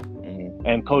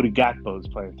 And Cody Gakpo is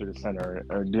playing through the center,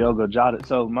 or Diogo Jota.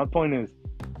 So my point is,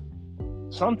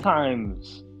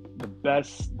 sometimes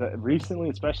recently,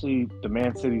 especially the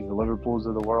Man Cities, the Liverpools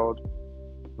of the world,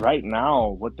 right now,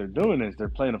 what they're doing is they're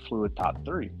playing a fluid top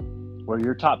three, where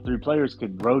your top three players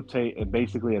could rotate, and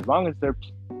basically, as long as they're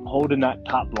holding that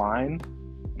top line,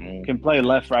 can play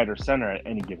left, right, or center at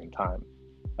any given time.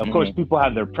 Of course, people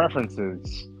have their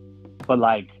preferences, but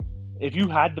like, if you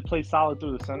had to play solid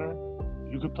through the center,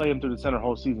 you could play him through the center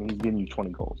whole season. He's getting you 20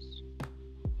 goals.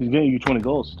 He's getting you 20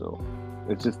 goals still.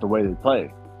 It's just the way they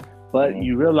play. But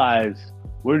you realize,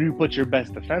 where do you put your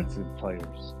best defensive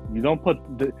players? You don't put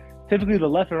typically the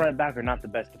left and right back are not the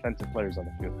best defensive players on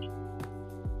the field.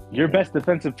 Your best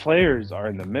defensive players are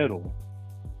in the middle.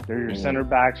 They're your center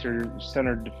backs or your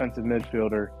center defensive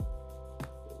midfielder.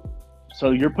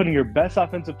 So you're putting your best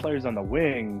offensive players on the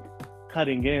wing,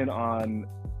 cutting in on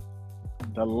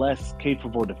the less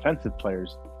capable defensive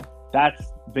players.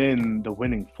 That's been the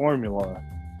winning formula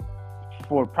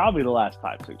for probably the last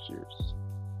 5-6 years.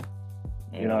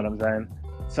 You know what I'm saying?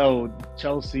 So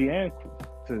Chelsea and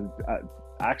to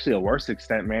actually a worse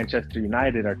extent, Manchester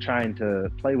United are trying to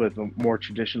play with more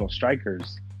traditional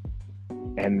strikers,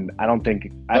 and I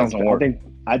think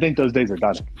those days are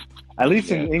done. At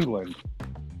least in England,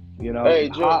 you know. Hey,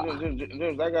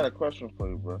 James, I got a question for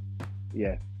you, bro.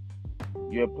 Yeah.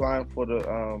 You applying for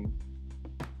the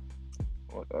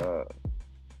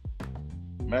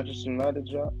Manchester United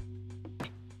job?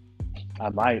 I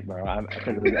might, bro.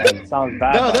 It sounds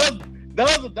bad.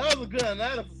 That was a good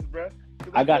analysis, bro.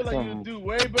 I got feel like you do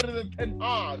way better than Ten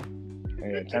Hag.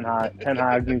 Yeah, Ten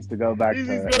Hag needs to go back. He's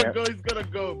gonna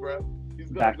go, bro. He's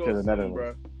gonna back go to the soon, Netherlands.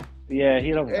 bro. Yeah,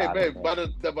 he don't. Hey, babe. By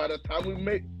the time we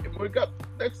wake up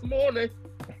next morning,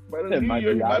 by the New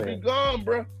Year, he might be gone,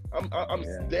 bro. I'm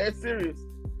dead serious.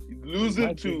 He's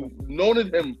losing to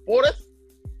Nottingham Forest.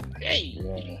 Hey.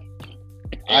 Yeah.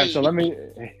 All right, so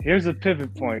here's a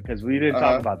pivot point, because we didn't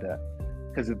talk about that.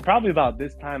 Because it's probably about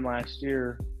this time last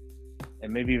year,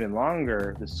 and maybe even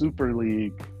longer, the Super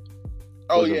League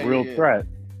was a real threat.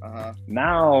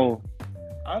 Now,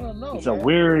 I don't know.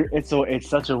 It's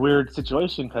such a weird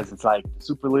situation, because it's like the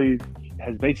Super League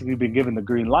has basically been given the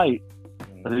green light,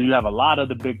 but then you have a lot of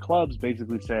the big clubs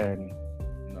basically saying,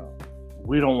 no,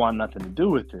 we don't want nothing to do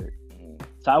with it.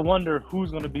 So I wonder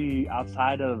who's going to be,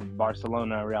 outside of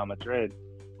Barcelona and Real Madrid,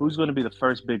 who's going to be the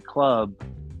first big club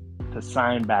to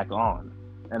sign back on.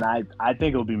 And I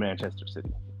think it'll be Manchester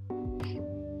City.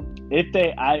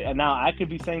 Now I could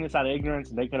be saying this out of ignorance,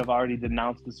 and they could have already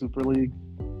denounced the Super League,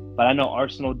 but I know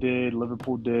Arsenal did,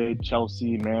 Liverpool did,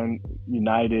 Chelsea, Man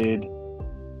United,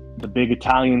 the big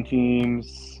Italian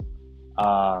teams. You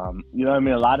know what I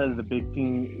mean? A lot of the big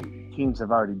teams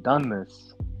have already done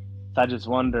this. So I just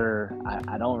wonder.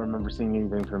 I don't remember seeing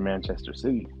anything from Manchester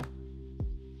City.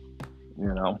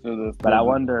 You know, but I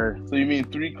wonder. So you mean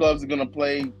 3 clubs are gonna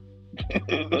play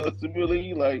the Super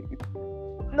League? Like,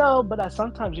 no, but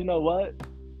sometimes, you know what?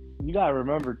 You gotta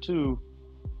remember too.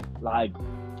 Like,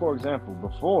 for example,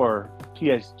 before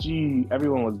PSG,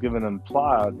 everyone was giving them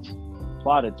plaudits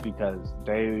because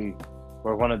they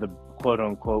were one of the quote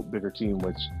unquote bigger team.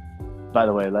 Which, by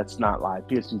the way, let's not lie,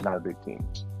 PSG's not a big team,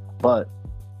 but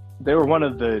they were one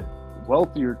of the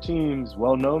wealthier teams,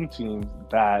 well-known teams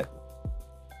that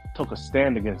took a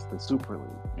stand against the Super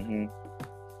League.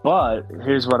 But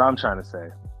here's what I'm trying to say.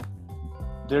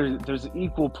 There's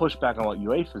equal pushback on what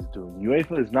UEFA is doing.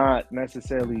 UEFA is not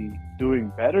necessarily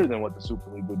doing better than what the Super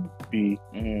League would be.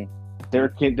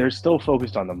 They're still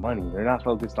focused on the money. They're not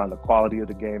focused on the quality of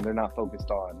the game. They're not focused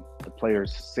on the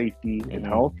players' safety and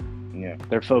health. Yeah,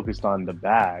 they're focused on the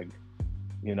bag.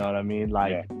 You know what I mean?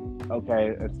 Like,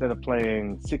 okay, instead of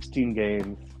playing 16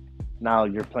 games, now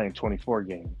you're playing 24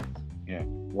 games. Yeah.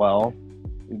 Well,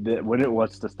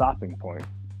 what's the stopping point?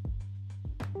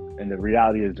 And the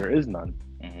reality is there is none.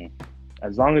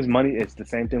 As long as money, it's the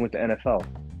same thing with the NFL.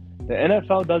 The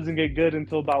NFL doesn't get good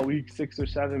until about week 6 or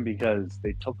 7 because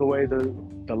they took away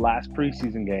the last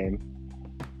preseason game.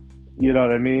 You know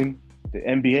what I mean? The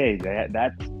NBA,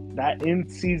 that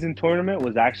in-season tournament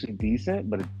was actually decent,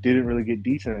 but it didn't really get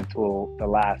decent until the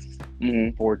last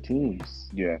 4 teams.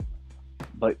 Yeah.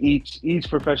 But each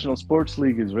professional sports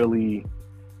league is really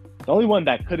the only one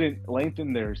that couldn't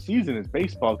lengthen their season is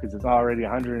baseball because it's already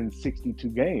 162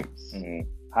 games.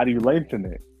 How do you lengthen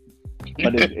it?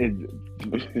 But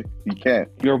you can't.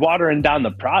 You're watering down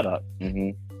the product.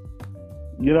 You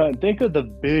know, think of the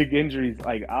big injuries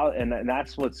and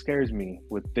that's what scares me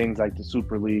with things like the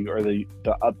Super League or the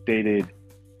updated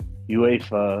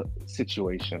UEFA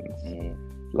situations.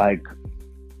 Like,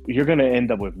 you're going to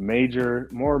end up with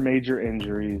more major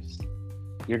injuries.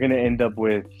 You're going to end up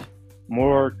with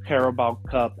more Carabao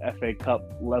Cup, FA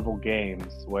Cup level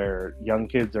games where young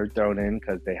kids are thrown in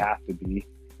because they have to be.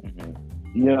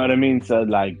 You know what I mean? So,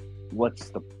 like, what's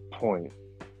the point?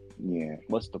 Yeah.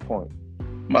 What's the point?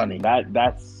 Money.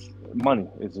 That's money.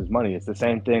 It's just money. It's the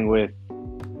same thing with,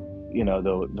 you know,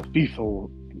 the FIFA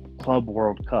Club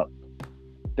World Cup.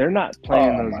 They're not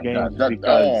playing those games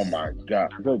because oh my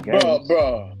god, good games.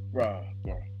 Bro.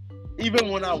 Even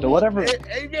when I won,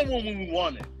 even when we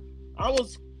won it, I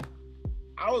was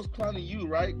clowning you,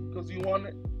 right? Because you won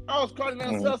it. I was clowning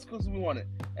ourselves because we won it,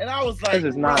 and I was like,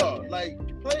 bro, like,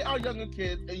 play our younger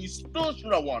kids, and you still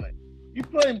should have won it. You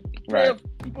playing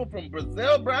people from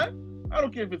Brazil, bro. I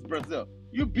don't care if it's Brazil.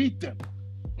 You beat them.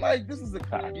 Like, this is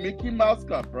a Mickey Mouse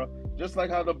Cup, bro. Just like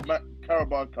how the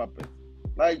Carabao Cup is.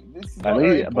 Like, this is an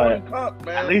important cup,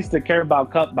 man. At least the Carabao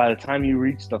Cup, by the time you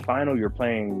reach the final, you're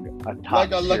playing a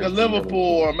top like a Liverpool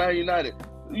or Man United.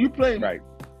 You playing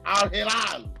Al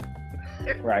Hilal.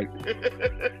 Right.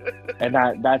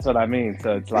 And that's what I mean.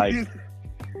 So it's like,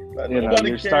 you know,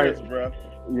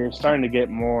 you're starting to get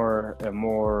more and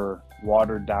more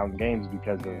watered down games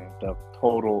because of the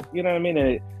total, you know what I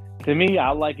mean? To me,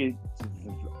 I like it.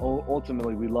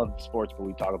 Ultimately, we love sports, but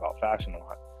we talk about fashion a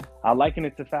lot. I liken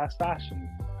it to fast fashion.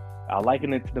 I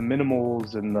liken it to the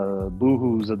minimals and the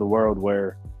boohoos of the world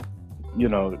where, you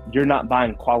know, you're not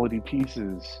buying quality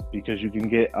pieces because you can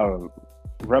get a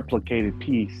replicated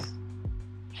piece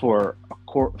for a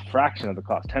fraction of the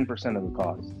cost, 10% of the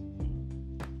cost,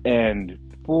 and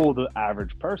fool the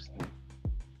average person.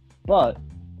 But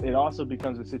it also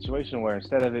becomes a situation where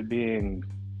instead of it being,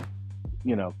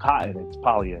 you know, cotton, it's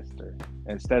polyester.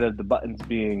 Instead of the buttons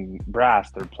being brass,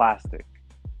 they're plastic.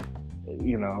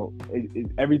 You know,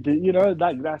 everything. You know,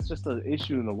 that's just an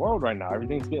issue in the world right now.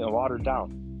 Everything's getting watered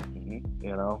down.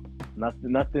 You know,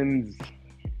 nothing's.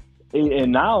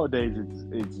 And nowadays,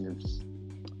 it's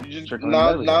just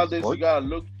nowadays you gotta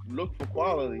look for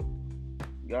quality.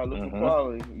 You gotta look for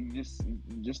quality. You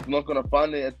just not gonna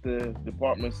find it at the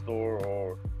department store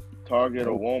or Target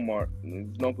or Walmart.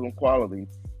 It's not gonna quality.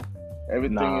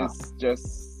 Everything is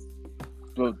just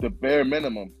the bare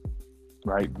minimum.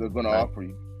 Right. They're gonna offer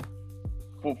you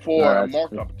for a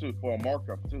markup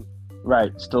too.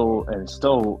 Right. Still,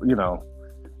 you know,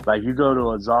 like you go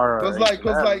to a Zara. Because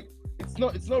like it's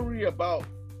not really about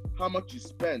how much you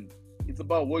spend. It's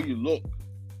about where you look.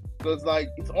 Because like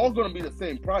it's all gonna be the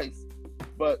same price,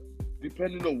 but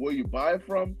depending on where you buy it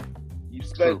from, you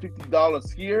spend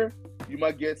 $50 here, you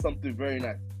might get something very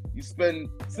nice. You spend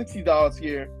 $60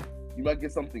 here, you might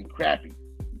get something crappy.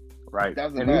 Right.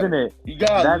 Doesn't matter. You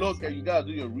gotta look and you gotta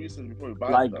do your research before you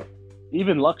buy stuff.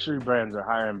 Even luxury brands or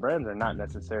higher end brands are not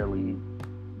necessarily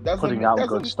putting out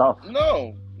good stuff.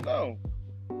 No.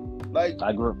 Like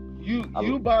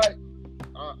you buy.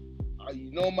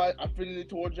 You know my affinity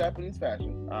toward Japanese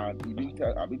fashion. I'll be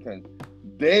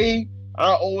telling.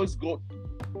 I always go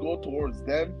towards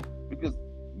them because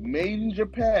made in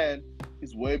Japan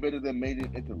is way better than made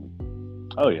in Italy.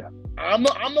 Oh yeah. I'm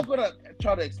not gonna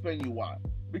try to explain you why,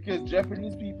 because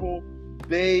Japanese people,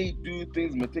 they do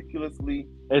things meticulously.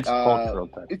 It's cultural.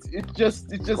 It's just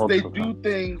they do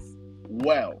things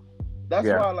well. That's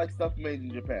why I like stuff made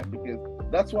in Japan, because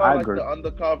that's why I like the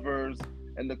undercovers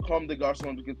and the comme des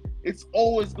garçons, because it's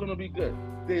always gonna be good.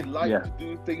 They like to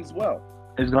do things well.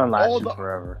 It's gonna last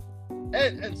forever.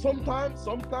 And sometimes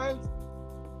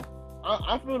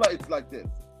I feel like it's like this: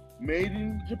 made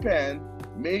in Japan,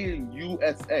 made in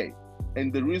USA.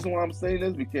 And the reason why I'm saying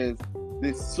this because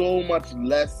there's so much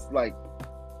less like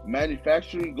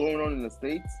manufacturing going on in the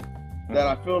States that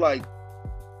I feel like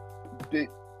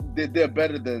they're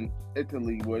better than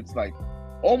Italy, where it's like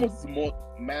almost more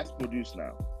mass produced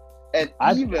now. And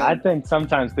I think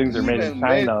sometimes things are made in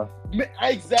China.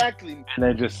 Exactly. And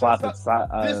they just slap a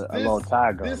little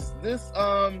tag on.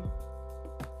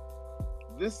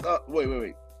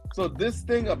 Wait. So this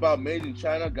thing about made in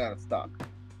China gotta stop.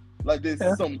 Like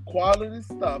there's some quality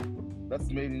stuff that's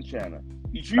made in China.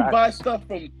 If you buy stuff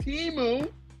from Temu,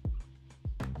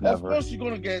 of course you're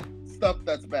gonna get stuff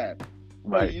that's bad.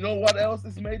 Right. But you know what else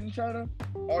is made in China?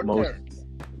 Our parents.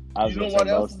 You know what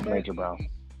else is made?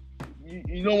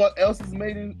 You know what else is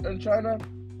made in China?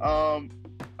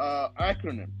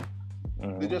 Acronym.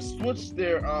 They just switched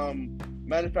their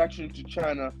manufacturing to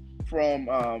China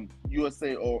from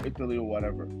USA or Italy or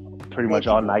whatever. Pretty much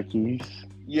all Nikes.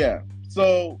 Yeah.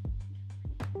 So,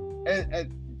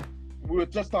 and we were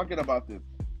just talking about this.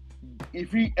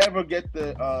 If we ever get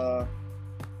the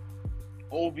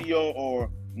OVO or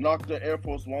knock the Air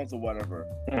Force Ones or whatever.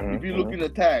 Mm-hmm, If you look in the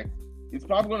tag, it's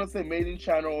probably gonna say made in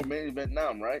China or made in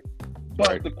Vietnam, right?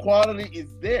 But the quality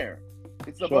is there.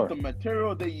 It's about the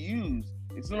material they use.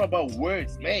 It's not about where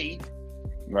it's made.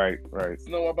 Right. It's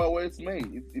not about where it's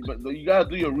made. But you gotta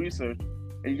do your research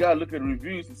and you gotta look at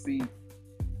reviews to see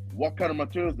what kind of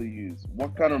materials they use,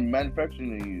 what kind of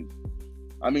manufacturing they use.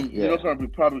 I mean, you're not gonna be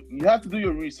you have to do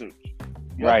your research.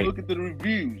 You have to look at the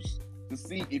reviews to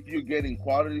see if you're getting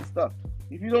quality stuff.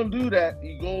 If you don't do that,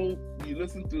 you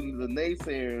listen to the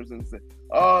naysayers and say,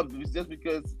 "Oh, it's just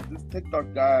because this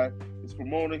TikTok guy is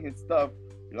promoting his stuff,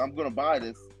 I'm gonna buy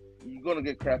this." You're gonna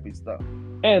get crappy stuff.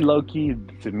 And low key,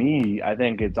 to me, I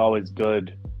think it's always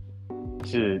good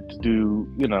to do,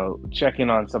 check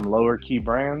in on some lower key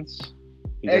brands,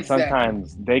 because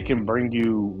sometimes they can bring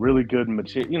you really good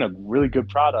material, really good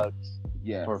products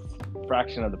for a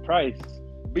fraction of the price.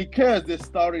 Because they're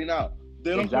starting out.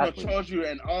 They're not going to charge you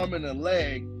an arm and a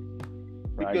leg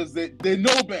because they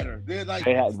know better. They're like,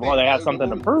 they have something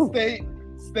to prove.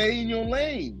 Stay in your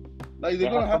lane. Like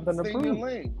they're going to have to stay in your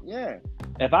lane. Yeah.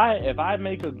 If I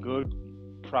make a good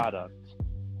product,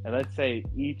 and let's say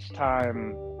each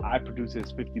time I produce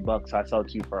this $50, I sell it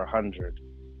to you for 100.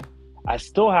 I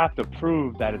still have to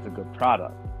prove that it's a good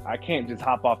product. I can't just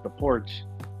hop off the porch,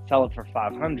 sell it for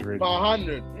 500.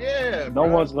 500, yeah. No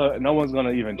one's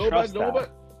gonna even trust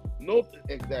that. Nope,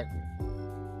 exactly.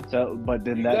 So, but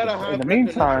then in the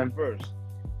meantime,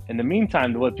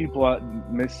 what people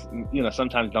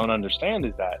sometimes don't understand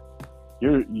is that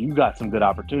you got some good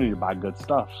opportunity to buy good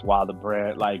stuff while the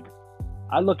brand, like,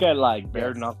 I look at like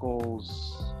bare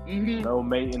knuckles, no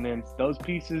maintenance, those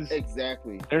pieces.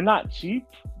 Exactly. They're not cheap,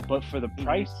 but for the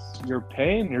price you're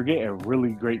paying, you're getting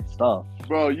really great stuff.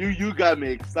 Bro, you got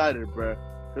me excited, bro.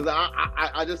 Because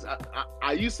I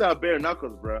used to have bare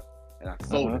knuckles, bro, and I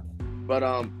sold it. But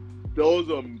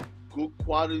those are good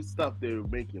quality stuff they're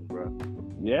making, bro.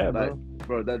 Yeah, bro.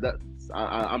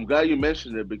 I'm glad you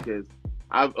mentioned it because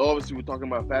we're talking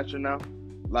about fashion now.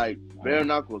 Like bare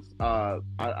knuckles. I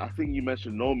think you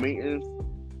mentioned no maintenance.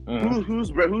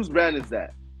 Whose brand is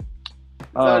that? Is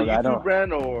that a YouTube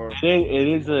brand or?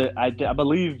 It is I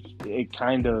believe it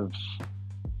kind of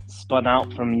spun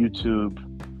out from YouTube.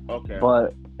 Okay.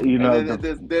 But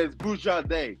there's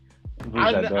Bujade.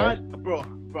 Bro,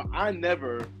 I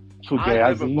never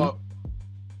bought.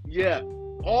 Yeah,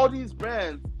 all these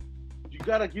brands, you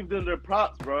gotta give them their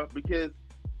props, bro, because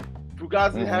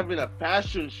Fugazi having a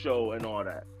fashion show and all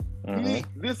that.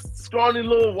 This scrawny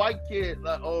little white kid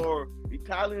or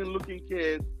Italian-looking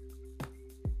kid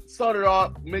started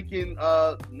off making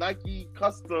Nike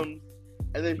customs,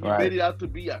 and then he made it out to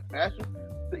be a fashion.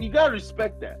 You gotta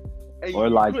respect that. And or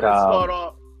you like start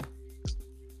off.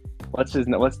 What's his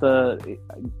name?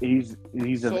 He's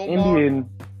of Indian.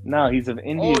 No, he's of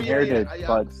Indian heritage,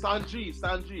 but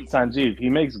Sanjeev. He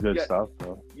makes good stuff,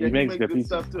 bro. Yeah, he makes good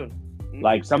stuff too.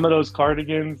 Like some of those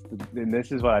cardigans, and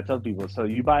this is what I tell people. So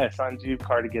you buy a Sanjeev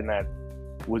cardigan that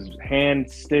was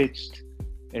hand stitched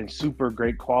and super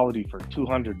great quality for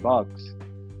 $200,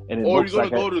 and it looks you're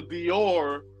gonna go to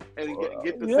Dior and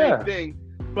get the same thing,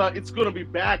 but it's gonna be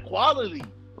bad quality.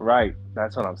 Right,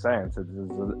 that's what I'm saying. So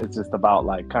it's just about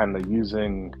like kind of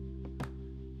using,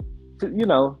 put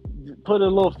a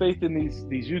little faith in these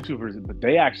YouTubers, but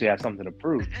they actually have something to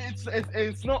prove.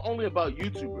 It's not only about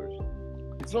YouTubers.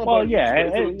 It's not about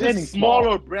YouTubers. It's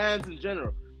smaller brands in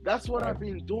general. That's what I've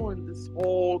been doing this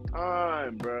whole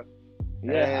time, bro.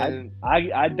 Yeah, and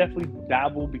I definitely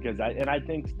dabble because I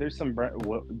think there's some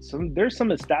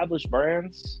established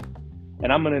brands,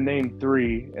 and I'm gonna name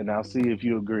 3, and I'll see if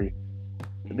you agree.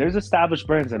 There's established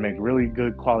brands that make really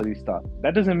good quality stuff.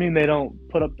 That doesn't mean they don't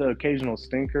put up the occasional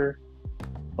stinker,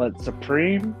 but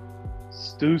Supreme,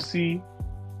 Stussy,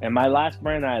 and my last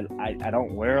brand I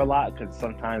don't wear a lot because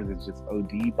sometimes it's just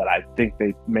OD, but I think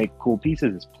they make cool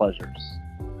pieces is Pleasures.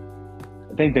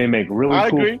 I think they make really cool. I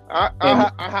agree.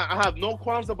 I have no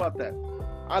qualms about that.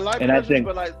 I like Pleasures,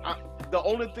 but the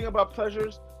only thing about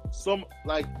Pleasures,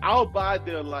 I'll buy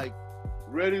their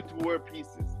ready to wear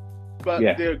pieces. But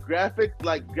their graphic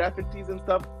tees and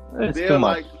stuff, they're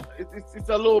it's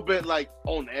a little bit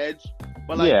on edge.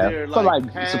 But they're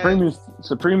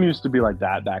Supreme used to be like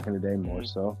that back in the day more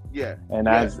so. Yeah. And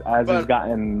as it's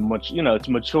gotten much, it's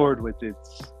matured with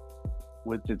its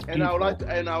and I would like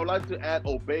to add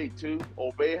Obey too.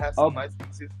 Obey has some nice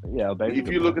pieces. Yeah, Obey. If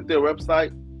you look at their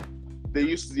website, they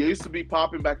used to be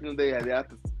popping back in the day.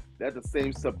 They had the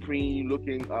same Supreme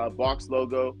looking box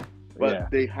logo.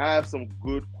 But they have some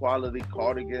good quality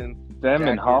cardigans. Them jackets.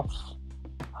 And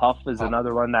Huff is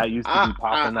another one that used to be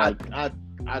popping.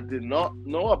 I did not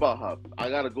know about Huff. I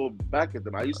gotta go back at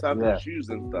them. I used to have their shoes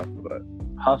and stuff, but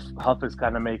Huff is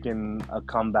kind of making a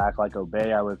comeback like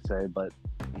Obey, I would say. But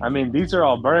I mean, these are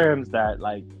all brands that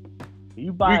like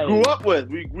you buy. We grew up with.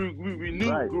 We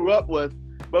grew up with.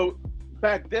 But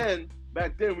back then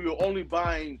we were only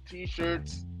buying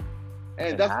T-shirts,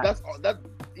 and that's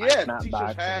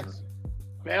T-shirts, hats,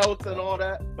 belts, and all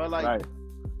that. But like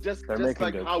just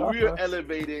like how we're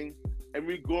elevating and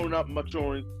we're growing up,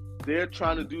 maturing, they're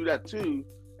trying to do that too,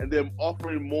 and they're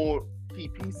offering more key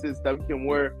pieces that we can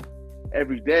wear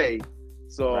every day.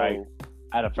 So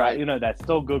at a price, you know, that's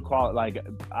still good quality. Like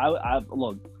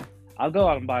I'll go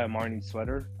out and buy a Marni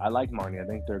sweater. I like Marni. I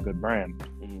think they're a good brand.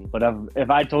 Mm-hmm. But if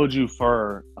I told you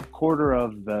for a quarter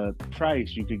of the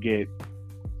price, you could get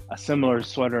a similar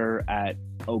sweater at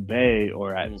Obey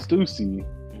or at Stussy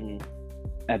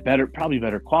at probably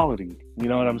better quality. You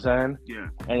know what I'm saying? Yeah.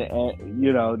 And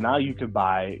you know, now you could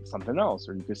buy something else,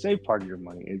 or you could save part of your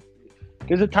money.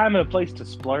 There's a time and a place to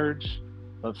splurge,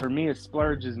 but for me, a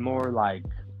splurge is more like,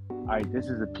 all right, this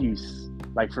is a piece.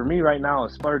 Like for me right now, a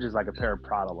splurge is like a pair of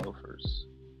Prada loafers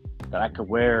that I could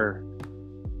wear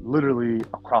literally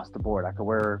across the board. I could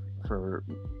wear for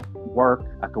work.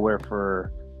 I could wear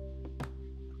for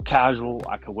casual.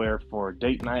 I could wear for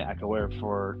date night. I could wear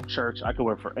for church. I could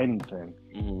wear for anything.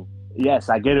 Mm-hmm. Yes,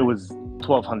 I get it was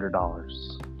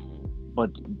 $1,200,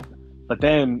 but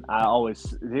then I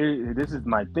always this is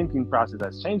my thinking process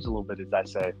that's changed a little bit. Is I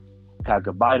say, I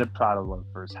could buy the Prada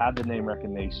loafers, have the name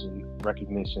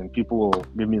recognition. People will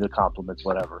give me the compliments,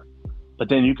 whatever. But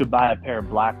then you could buy a pair of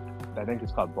black, I think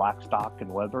it's called Blackstock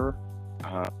and Weber.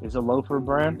 Is a loafer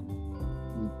brand.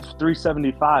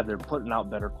 $375. They're putting out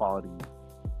better quality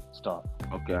stuff.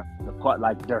 Okay.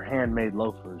 Like they're handmade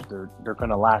loafers. They're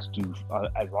gonna last you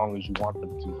as long as you want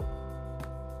them to.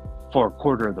 For a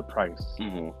quarter of the price.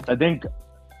 Mm-hmm. I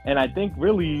think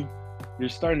really, you're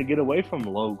starting to get away from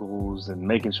logos and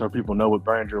making sure people know what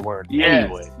brand you're wearing.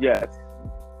 Anyway. Yes.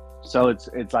 So it's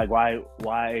like why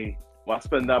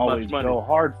spend that much money? Go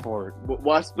hard for it.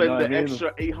 Why spend the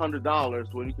extra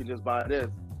 $800 when you can just buy this?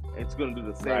 It's going to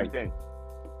do the same thing.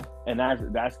 And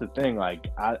that's the thing. Like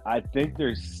I think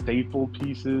there's staple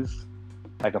pieces.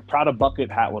 Like a Prada bucket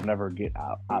hat will never get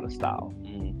out of style.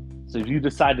 Mm-hmm. So if you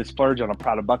decide to splurge on a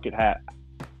Prada bucket hat,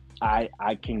 I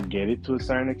can get it to a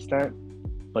certain extent.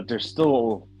 But there's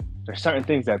certain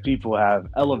things that people have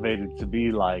elevated to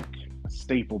be like a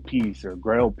staple piece or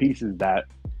grail pieces that,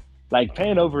 like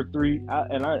paying over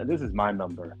this is my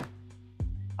number.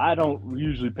 I don't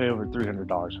usually pay over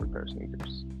 $300 for a pair of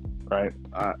sneakers, right?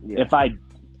 Yeah. If I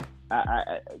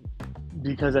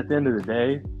because at the end of the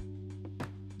day,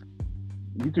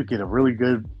 you could get a really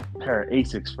good pair of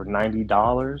Asics for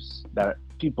 $90 that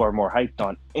people are more hyped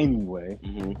on anyway.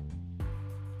 Mm-hmm.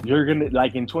 You're gonna,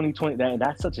 like in 2020,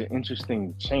 that's such an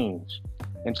interesting change.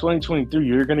 In 2023,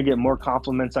 you're gonna get more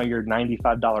compliments on your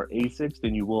 $95 Asics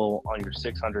than you will on your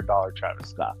 $600 Travis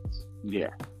Scotts. Yeah,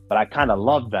 but I kind of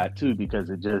love that too, because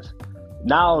it just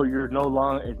now it's no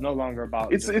longer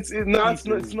about it's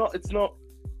not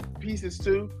pieces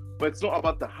too, but it's not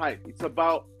about the hype. It's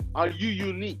about, are you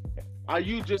unique? Are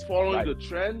you just following the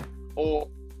trend, or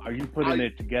are you putting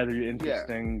it together? You're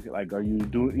interesting. Yeah. Like, are you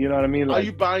doing? You know what I mean? Like, are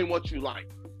you buying what you like?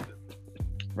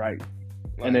 Right.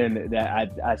 And then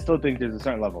I still think there's a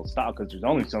certain level of style because there's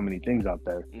only so many things out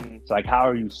there. Mm-hmm. So like, how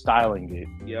are you styling it?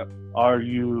 Yep. Are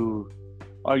you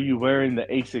wearing the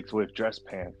Asics with dress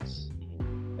pants?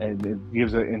 And it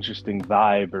gives an interesting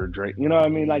vibe or drape. You know what I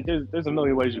mean? Like there's a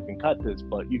million ways you can cut this,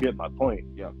 but you get my point.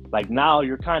 Yeah. Like now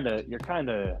you're kind of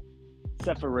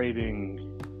separating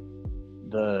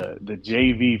the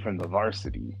JV from the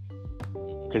varsity.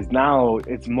 Because now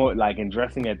it's more like in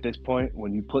dressing at this point,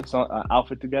 when you put some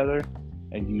outfit together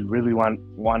and you really want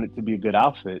it to be a good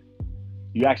outfit,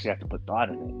 you actually have to put thought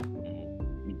in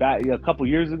it. Back a couple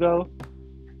years ago,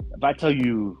 if I tell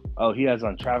you, oh, he has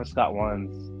on Travis Scott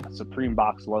ones, a Supreme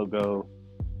box logo,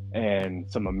 and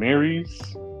some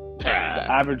Amiris, the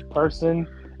average person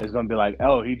is going to be like,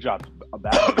 oh, he dropped a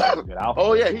bad good outfit.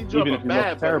 Oh, yeah, he dropped a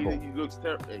bad, but he looks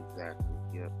terrible. Exactly,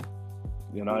 yeah.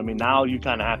 You know what I mean? Now you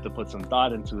kind of have to put some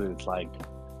thought into it. It's like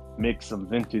mix some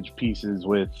vintage pieces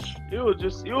with. It was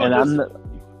just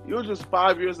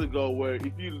 5 years ago where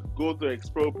if you go to the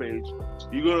Expo page,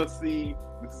 you're gonna see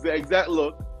this is the exact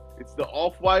look. It's the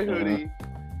off-white hoodie,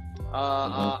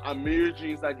 Amir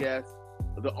jeans, I guess.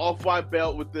 The off-white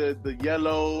belt with the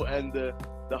yellow and the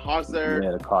hazard.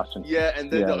 Yeah, the caution. Yeah, and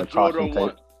then the Jordan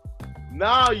one.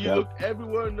 Now you look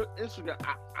everywhere on Instagram.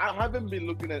 I haven't been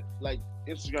looking at like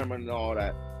Instagram and all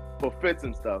that for fits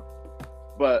and stuff,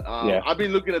 but I've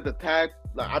been looking at the tag.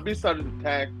 Like I've been starting to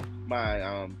tag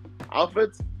my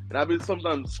outfits, and I've been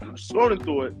sometimes scrolling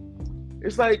through it.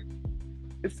 It's like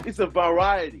it's a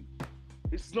variety.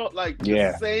 It's not like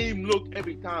the same look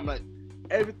every time. Like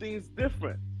everything's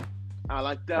different. I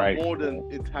like that more than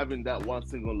it's having that one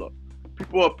single look.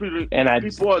 People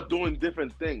are doing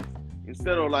different things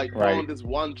instead of like following this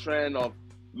one trend of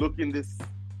looking the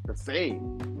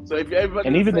same. So if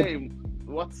everybody's the same,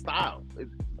 what style?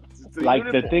 It's a like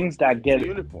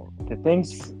uniform. The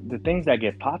things that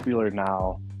get popular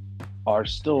now are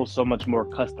still so much more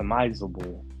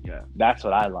customizable. Yeah, that's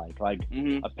what I like. Like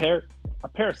a pair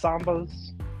of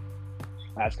Sambas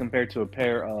as compared to a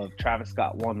pair of Travis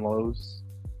Scott 1 Lows.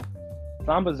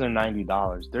 Sambas are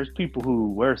 $90. There's people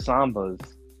who wear Sambas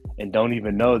and don't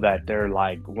even know that they're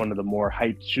like one of the more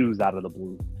hyped shoes out of the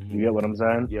blue. You get what I'm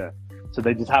saying? Yeah. So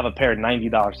they just have a pair of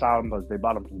 $90 Sambas. They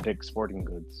bought them from Dick's Sporting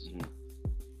Goods.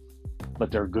 But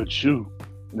they're a good shoe.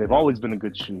 They've always been a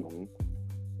good shoe.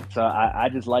 So I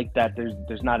just like that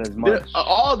there's not as much.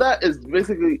 All that is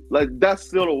basically like that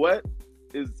silhouette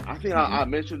is, I think I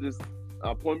mentioned this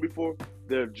point before,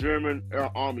 they're German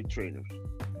army trainers.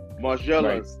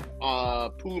 Margellas,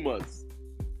 Pumas.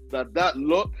 That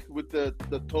look with the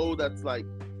toe that's like,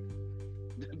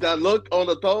 that look on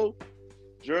the toe,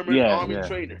 German army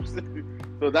trainers.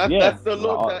 So that's the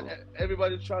look that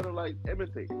everybody's trying to like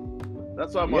imitate.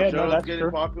 That's why Margiela's getting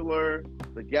popular.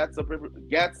 The Gats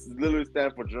literally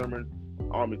stand for German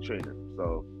army trainer.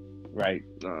 So I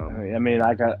mean,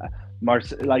 like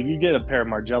like you get a pair of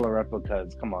Margiela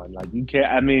replicas. Come on, like you can't.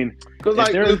 I mean, because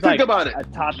like think about it.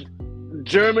 Top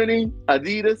Germany,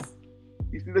 Adidas.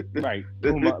 You see the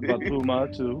Puma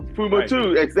too. Puma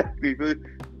too, exactly.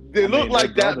 They look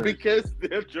like that because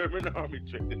they're German army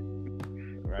trainers.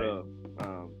 Right.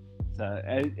 So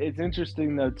it's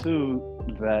interesting though too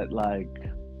that like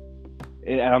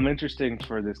I'm interested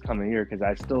for this coming year because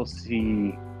I still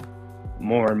see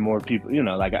more and more people, you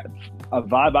know, like a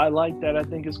vibe I like that I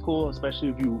think is cool, especially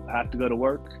if you have to go to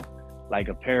work, like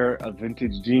a pair of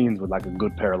vintage jeans with like a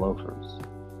good pair of loafers.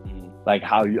 Like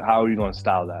how are you going to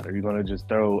style that? Are you going to just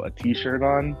throw a t-shirt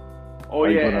on? Or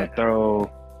are you going to throw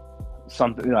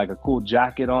something like a cool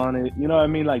jacket on it? You know what I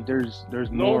mean? Like there's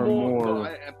more and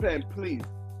more. And please,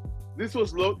 this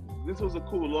was a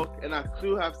cool look, and I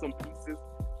still have some pieces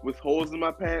with holes in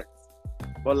my pants,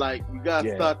 but like we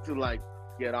gotta start to like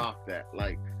get off that.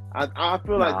 Like I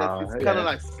feel like that it's kind of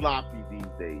like sloppy these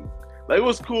days. Like it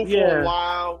was cool for a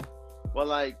while, but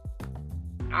like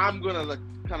I'm gonna like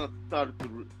kind of start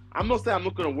to. I'm not saying I'm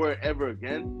not gonna wear it ever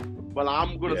again, but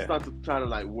I'm gonna start to try to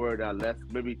like wear that less.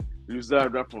 Maybe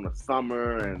reserve that from the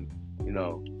summer, and you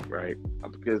know,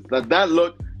 because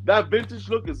that vintage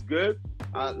look is good.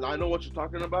 I know what you're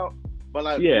talking about, but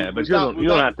like but you don't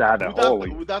have to have that hole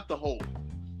without the hole.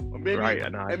 Or maybe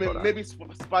maybe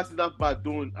spice it up by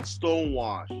doing a stone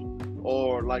wash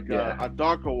or like a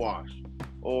darker wash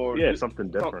or something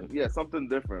different. Something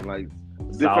different, like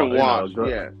different wash.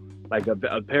 Like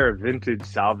a pair of vintage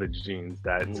salvage jeans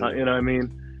that you know what I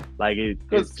mean. Like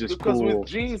it's just cool. Because with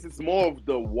jeans, it's more of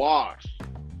the wash.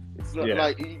 It's not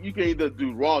like you can either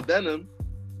do raw denim,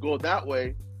 go that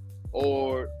way,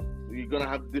 or you're gonna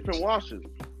have different washes.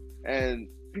 And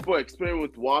people experiment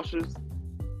with washes.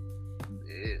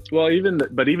 Well, even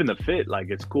the fit, like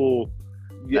it's cool.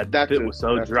 That fit was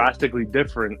so drastically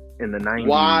different in the 90s.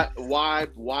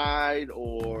 Wide,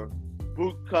 or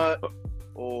boot cut,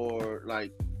 or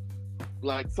like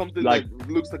something like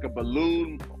looks like a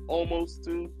balloon almost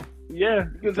too. Yeah,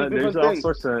 because there's all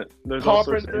sorts of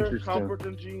interesting.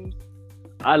 Carpenter jeans.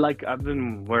 I've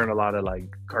been wearing a lot of like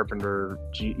Carpenter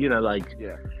jeans, you know, like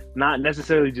not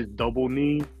necessarily just double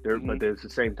knee, but there's the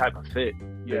same type of fit.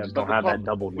 They just don't have that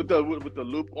double knee with the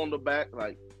loop on the back,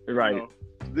 like you know,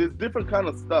 there's different kind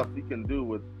of stuff you can do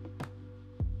with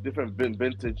different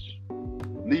vintage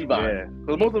Levi's.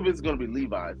 Because most of it's gonna be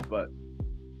Levi's, but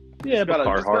but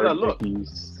gotta look. You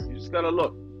just gotta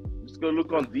look. Just go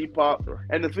look on Depop.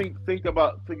 And the think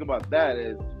about that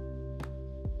is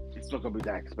it's not gonna be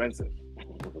that expensive.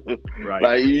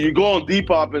 Like you go on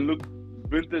Depop and look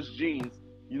vintage jeans,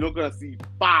 you're not gonna see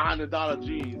 $500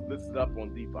 jeans listed up on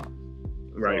Depop.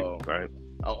 Or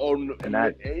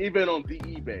even on the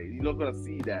eBay, you're not gonna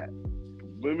see that.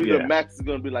 Maybe the max is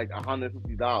gonna be like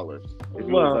 $150.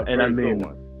 Well, and I mean,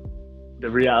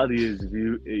 the reality is, if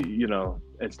you know,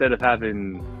 instead of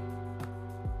having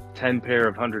 10 pair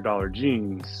of $100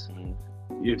 jeans,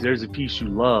 if there's a piece you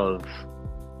love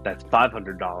that's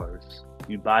 $500,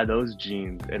 you buy those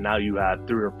jeans, and now you have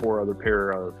 3 or 4 other pair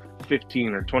of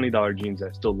 $15 or $20 jeans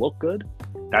that still look good.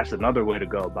 That's another way to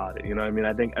go about it. You know what I mean?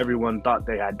 I think everyone thought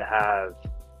they had to have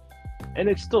and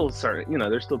it's still certain,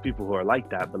 there's still people who are like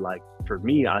that, but like for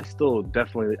me, I still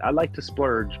definitely, I like to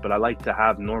splurge, but I like to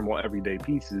have normal everyday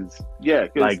pieces. Yeah,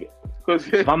 because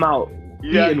if I'm out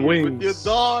eating wings with your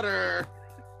daughter,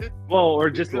 well, or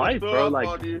just life, bro,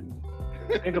 like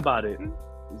think about it.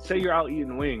 Say you're out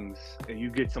eating wings and you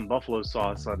get some buffalo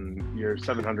sauce on your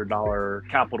 $700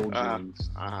 Capital jeans.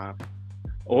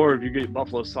 Or if you get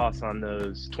buffalo sauce on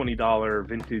those $20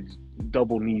 vintage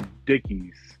double knee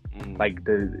Dickies, like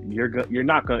you're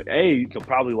not gonna, A, you can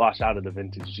probably wash out of the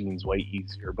vintage jeans way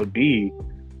easier, but B,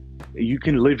 you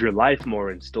can live your life more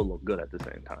and still look good at the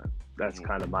same time. That's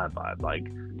kind of my vibe. Like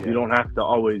you don't have to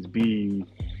always be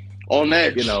on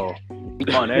edge,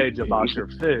 on edge about your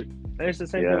fit. And it's the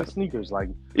same thing with sneakers. Like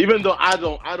even though I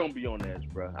don't be on edge,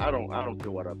 bro. I don't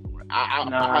care what I'm doing.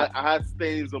 I had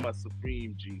stains on my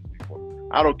Supreme jeans before.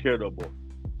 I don't care no more.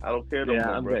 I don't care no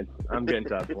more, bro. I'm getting to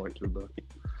that point too, bro.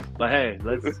 But hey,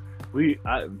 we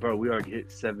already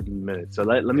hit 70 minutes. So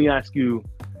let me ask you,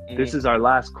 this is our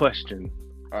last question.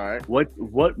 All right.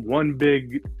 What one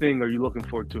big thing are you looking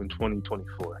forward to in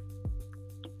 2024?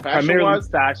 Fashion-wise?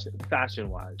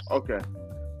 Fashion-wise. Okay.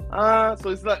 So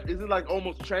is it like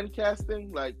almost trend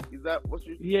casting? Like, is that what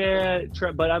you? Yeah,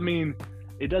 but I mean,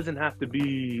 it doesn't have to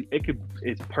be.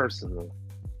 It's personal.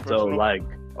 So like,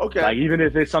 okay, like even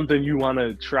if it's something you want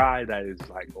to try that is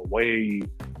like a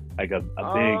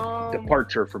big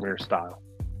departure from your style.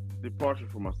 Departure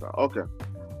from my style. Okay.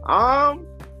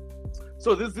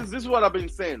 So this is what I've been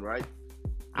saying, right?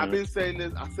 I've been saying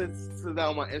this. I said that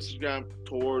on my Instagram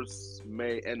towards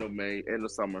end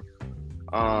of summer.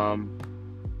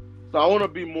 So I want to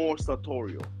be more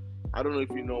sartorial. I don't know if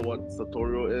you know what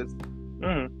sartorial is.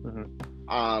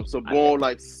 So more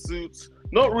like suits,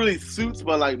 not really suits,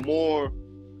 but like more.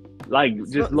 Like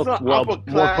just look more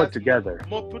put together.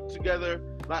 More put together.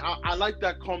 Like I like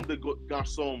that comme des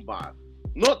garçons vibe.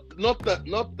 Not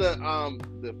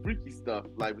the freaky stuff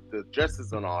like with the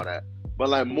dresses and all that, but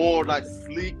like more like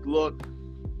sleek look,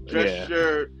 dress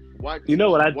shirt, white. You know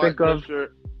what I think of?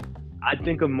 Shirt. I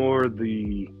think of more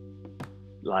the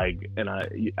like, and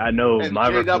I know my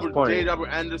reference point. J.W.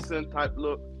 Anderson type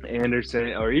look.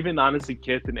 Anderson, or even honestly,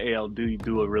 Kith and ALD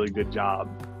do a really good job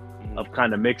of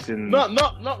kind of mixing.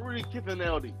 Not really Kith and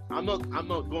ALD. I'm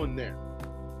not going there,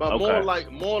 but more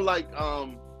like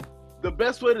the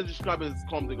best way to describe it is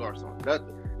comme des garçons.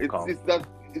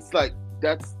 It's like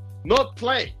that's not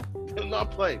play,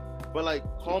 but like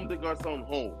comme des garçons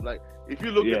home. Like if you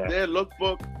look at their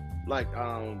lookbook, like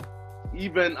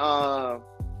even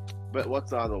but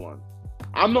what's the other one?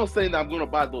 I'm not saying that I'm gonna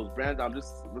buy those brands. I'm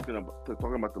just talking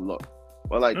about the look.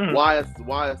 But like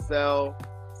YSL,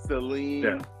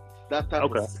 Celine, that type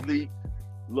of sleek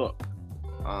look.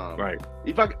 Right.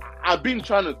 I've been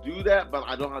trying to do that, but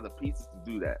I don't have the pieces to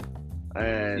do that,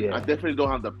 and I definitely don't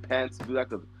have the pants to do that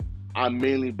because I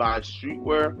mainly buy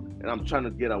streetwear, and I'm trying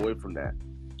to get away from that.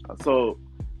 So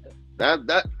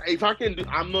that if I can do,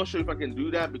 I'm not sure if I can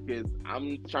do that because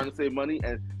I'm trying to save money,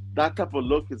 and that type of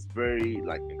look is very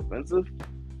like expensive.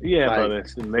 Yeah,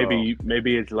 like, but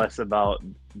maybe it's less about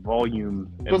volume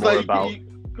and more about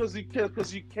because you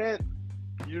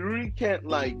really can't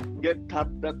like get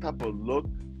that type of look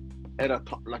at a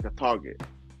Target.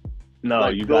 No,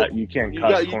 like, you can't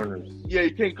cut corners.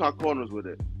 You can't cut corners with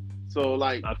it. So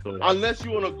like unless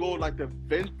you want to go like the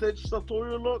vintage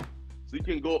sartorial look, so you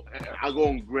can go. I go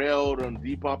on Grailed on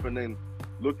Depop and then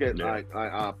look at like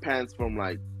pants from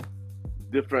like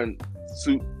different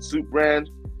suit brands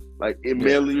like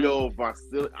Emilio,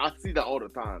 Vasili. I see that all the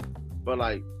time, but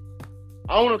like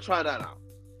I want to try that out.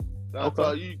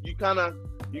 That's you kind of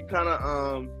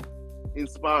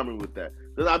inspire me with that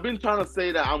because I've been trying to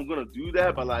say that I'm gonna do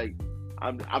that, but like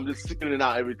I'm just sticking it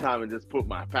out every time and just put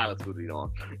my palace hoodie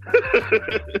on.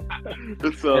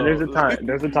 So and there's a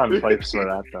time and place for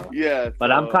that though. Yeah,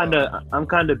 but I'm kind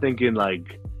of thinking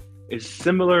like it's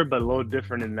similar but a little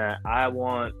different in that I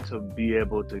want to be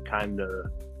able to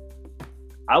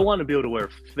wear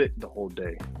fit the whole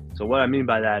day. So what I mean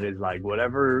by that is like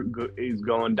whatever is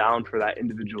going down for that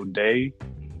individual day,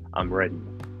 I'm ready.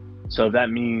 So if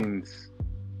that means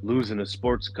losing a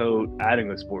sports coat, adding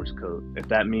a sports coat, if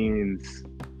that means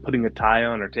putting a tie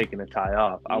on or taking a tie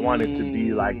off, I want it to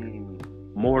be like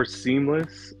more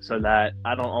seamless so that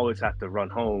I don't always have to run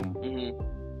home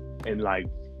and like,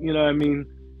 you know what I mean?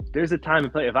 There's a time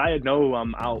and place. If I know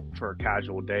I'm out for a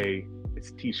casual day,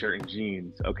 it's t-shirt and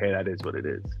jeans. Okay, that is what it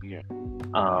is. Yeah.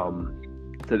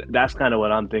 So that's kind of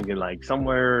what I'm thinking. Like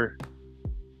somewhere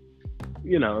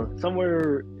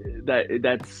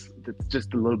that's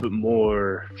just a little bit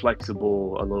more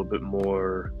flexible, a little bit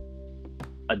more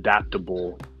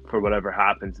adaptable for whatever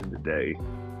happens in the day.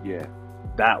 Yeah.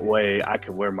 that way I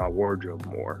can wear my wardrobe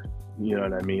more. You know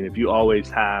what I mean? If you always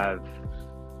have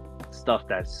stuff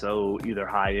that's so either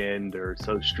high end or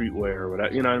so streetwear or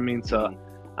whatever, you know what I mean? So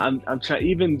I'm trying,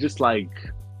 even just like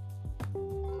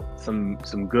some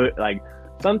good, like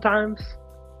sometimes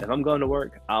if I'm going to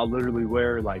work, I'll literally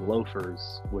wear like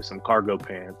loafers with some cargo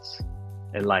pants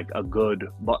and like a good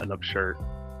button-up shirt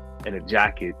and a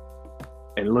jacket.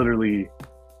 And literally,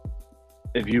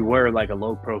 if you wear like a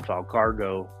low-profile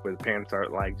cargo where the pants are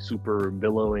like super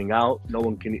billowing out, no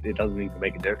one can. It doesn't even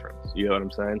make a difference. You know what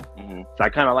I'm saying? Mm-hmm. So I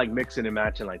kind of like mixing and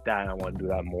matching like that. And I want to do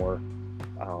that more.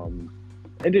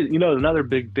 And you know, another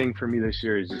big thing for me this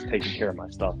year is just taking care of my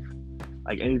stuff.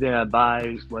 Like anything I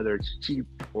buy, whether it's cheap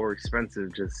or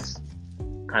expensive, just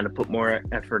kind of put more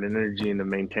effort and energy into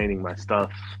maintaining my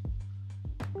stuff.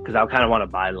 Because I kind of want to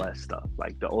buy less stuff.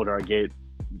 Like the older I get,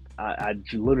 I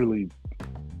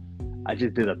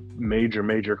just did a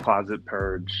major closet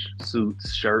purge: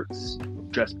 suits, shirts,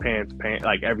 dress pants,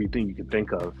 like everything you can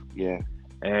think of. Yeah.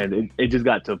 And it just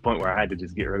got to a point where I had to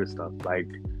just get rid of stuff. Like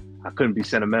I couldn't be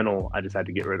sentimental. I just had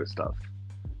to get rid of stuff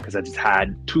because I just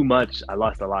had too much. I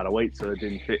lost a lot of weight, so it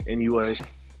didn't fit anyway.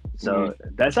 So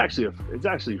it's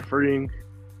actually freeing.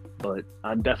 But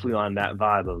I'm definitely on that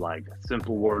vibe of like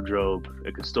simple wardrobe.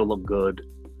 It can still look good,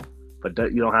 but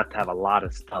you don't have to have a lot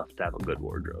of stuff to have a good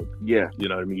wardrobe. Yeah. You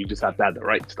know what I mean? You just have to have the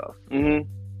right stuff.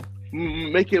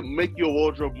 Make your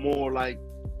wardrobe more like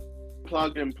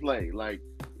plug and play. Like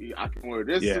I can wear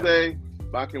this today,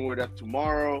 but I can wear that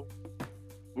tomorrow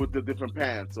with the different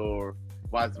pants or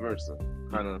vice versa.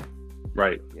 Kind of.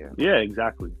 Right. Yeah,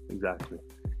 exactly.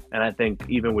 And I think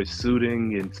even with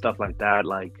suiting and stuff like that,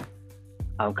 like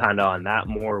I'm kind of on that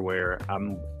more where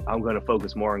I'm going to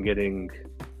focus more on getting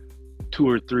 2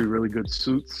 or 3 really good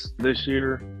suits this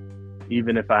year,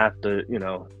 even if I have to, you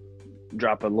know,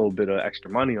 drop a little bit of extra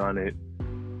money on it,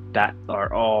 that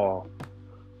are all,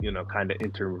 you know, kind of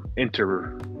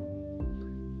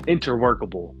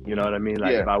interworkable. You know what I mean?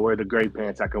 Like if I wear the gray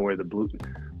pants, I can wear the blue,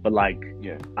 but like,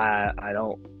 I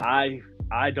don't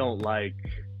like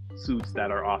suits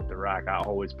that are off the rack. I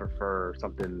always prefer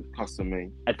something custom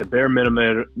made at the bare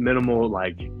minimal,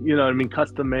 like, you know what I mean,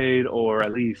 custom made, or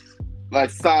at least like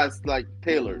size, like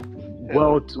tailored.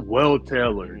 Well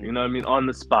tailored, you know what I mean, on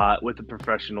the spot with a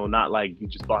professional, not like you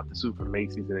just bought the suit from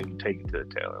Macy's and then you take it to the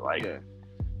tailor. Like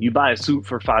you buy a suit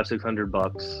for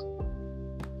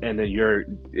 $500-600 and then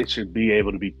it should be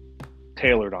able to be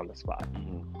tailored on the spot.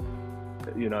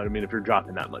 You know what I mean, if you're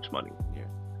dropping that much money.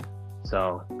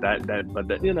 So but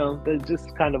you know, there's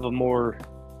just kind of a more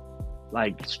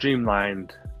like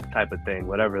streamlined type of thing,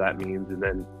 whatever that means. And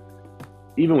then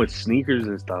even with sneakers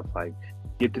and stuff, like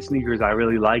get the sneakers I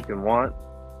really like and want,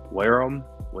 wear them.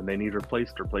 When they need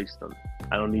replaced, replace them.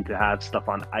 I don't need to have stuff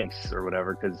on ice or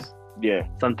whatever, because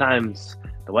sometimes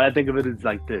the way I think of it is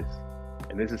like this,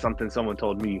 and this is something someone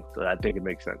told me, so I think it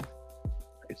makes sense.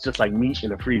 It's just like meat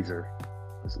in a freezer.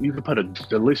 You can put a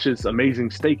delicious,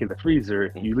 amazing steak in the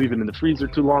freezer. You leave it in the freezer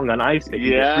too long on ice, it can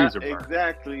get freezer burn.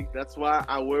 Exactly. That's why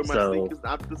I wear my sneakers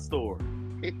out the store.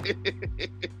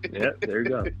 Yeah, there you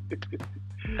go.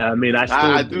 I mean,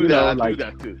 I do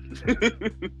that too.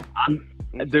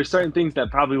 There's certain things that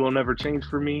probably will never change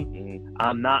for me.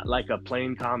 I'm not like a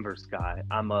plain Converse guy.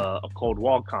 I'm a cold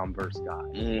wall Converse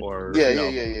guy, or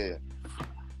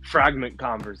fragment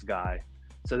Converse guy.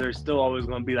 So there's still always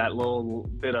going to be that little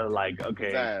bit of like,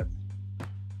 pizzazz,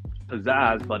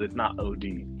 but it's not OD.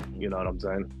 You know what I'm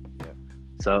saying? Yeah.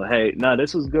 So hey, no,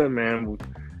 this was good, man.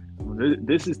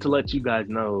 This is to let you guys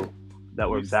know that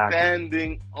we're back.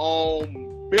 Standing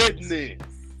on business.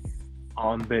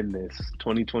 On business,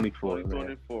 2024,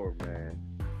 2024, man.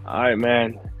 All right,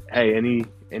 man. Hey, any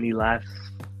last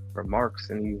remarks?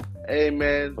 Hey,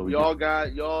 man,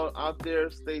 y'all out there,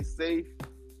 stay safe.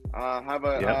 Have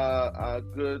a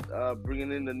good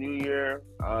bringing in the new year.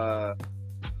 You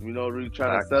know, really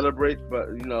trying to celebrate, but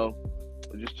you know,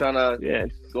 just trying to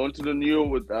go into the new year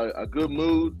with a good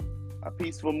mood, a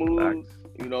peaceful mood.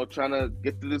 You know, trying to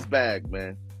get through this bag,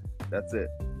 man. That's it.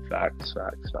 Facts.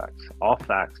 All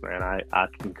facts, man. I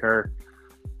concur.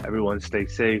 Everyone stay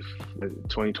safe.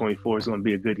 2024 is going to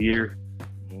be a good year.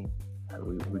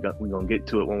 We're going to get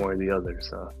to it one way or the other.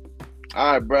 So,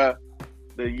 all right, bruh.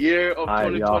 The year of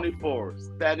 2024.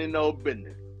 Standing on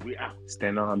business. We out.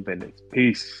 Standing on business.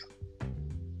 Peace.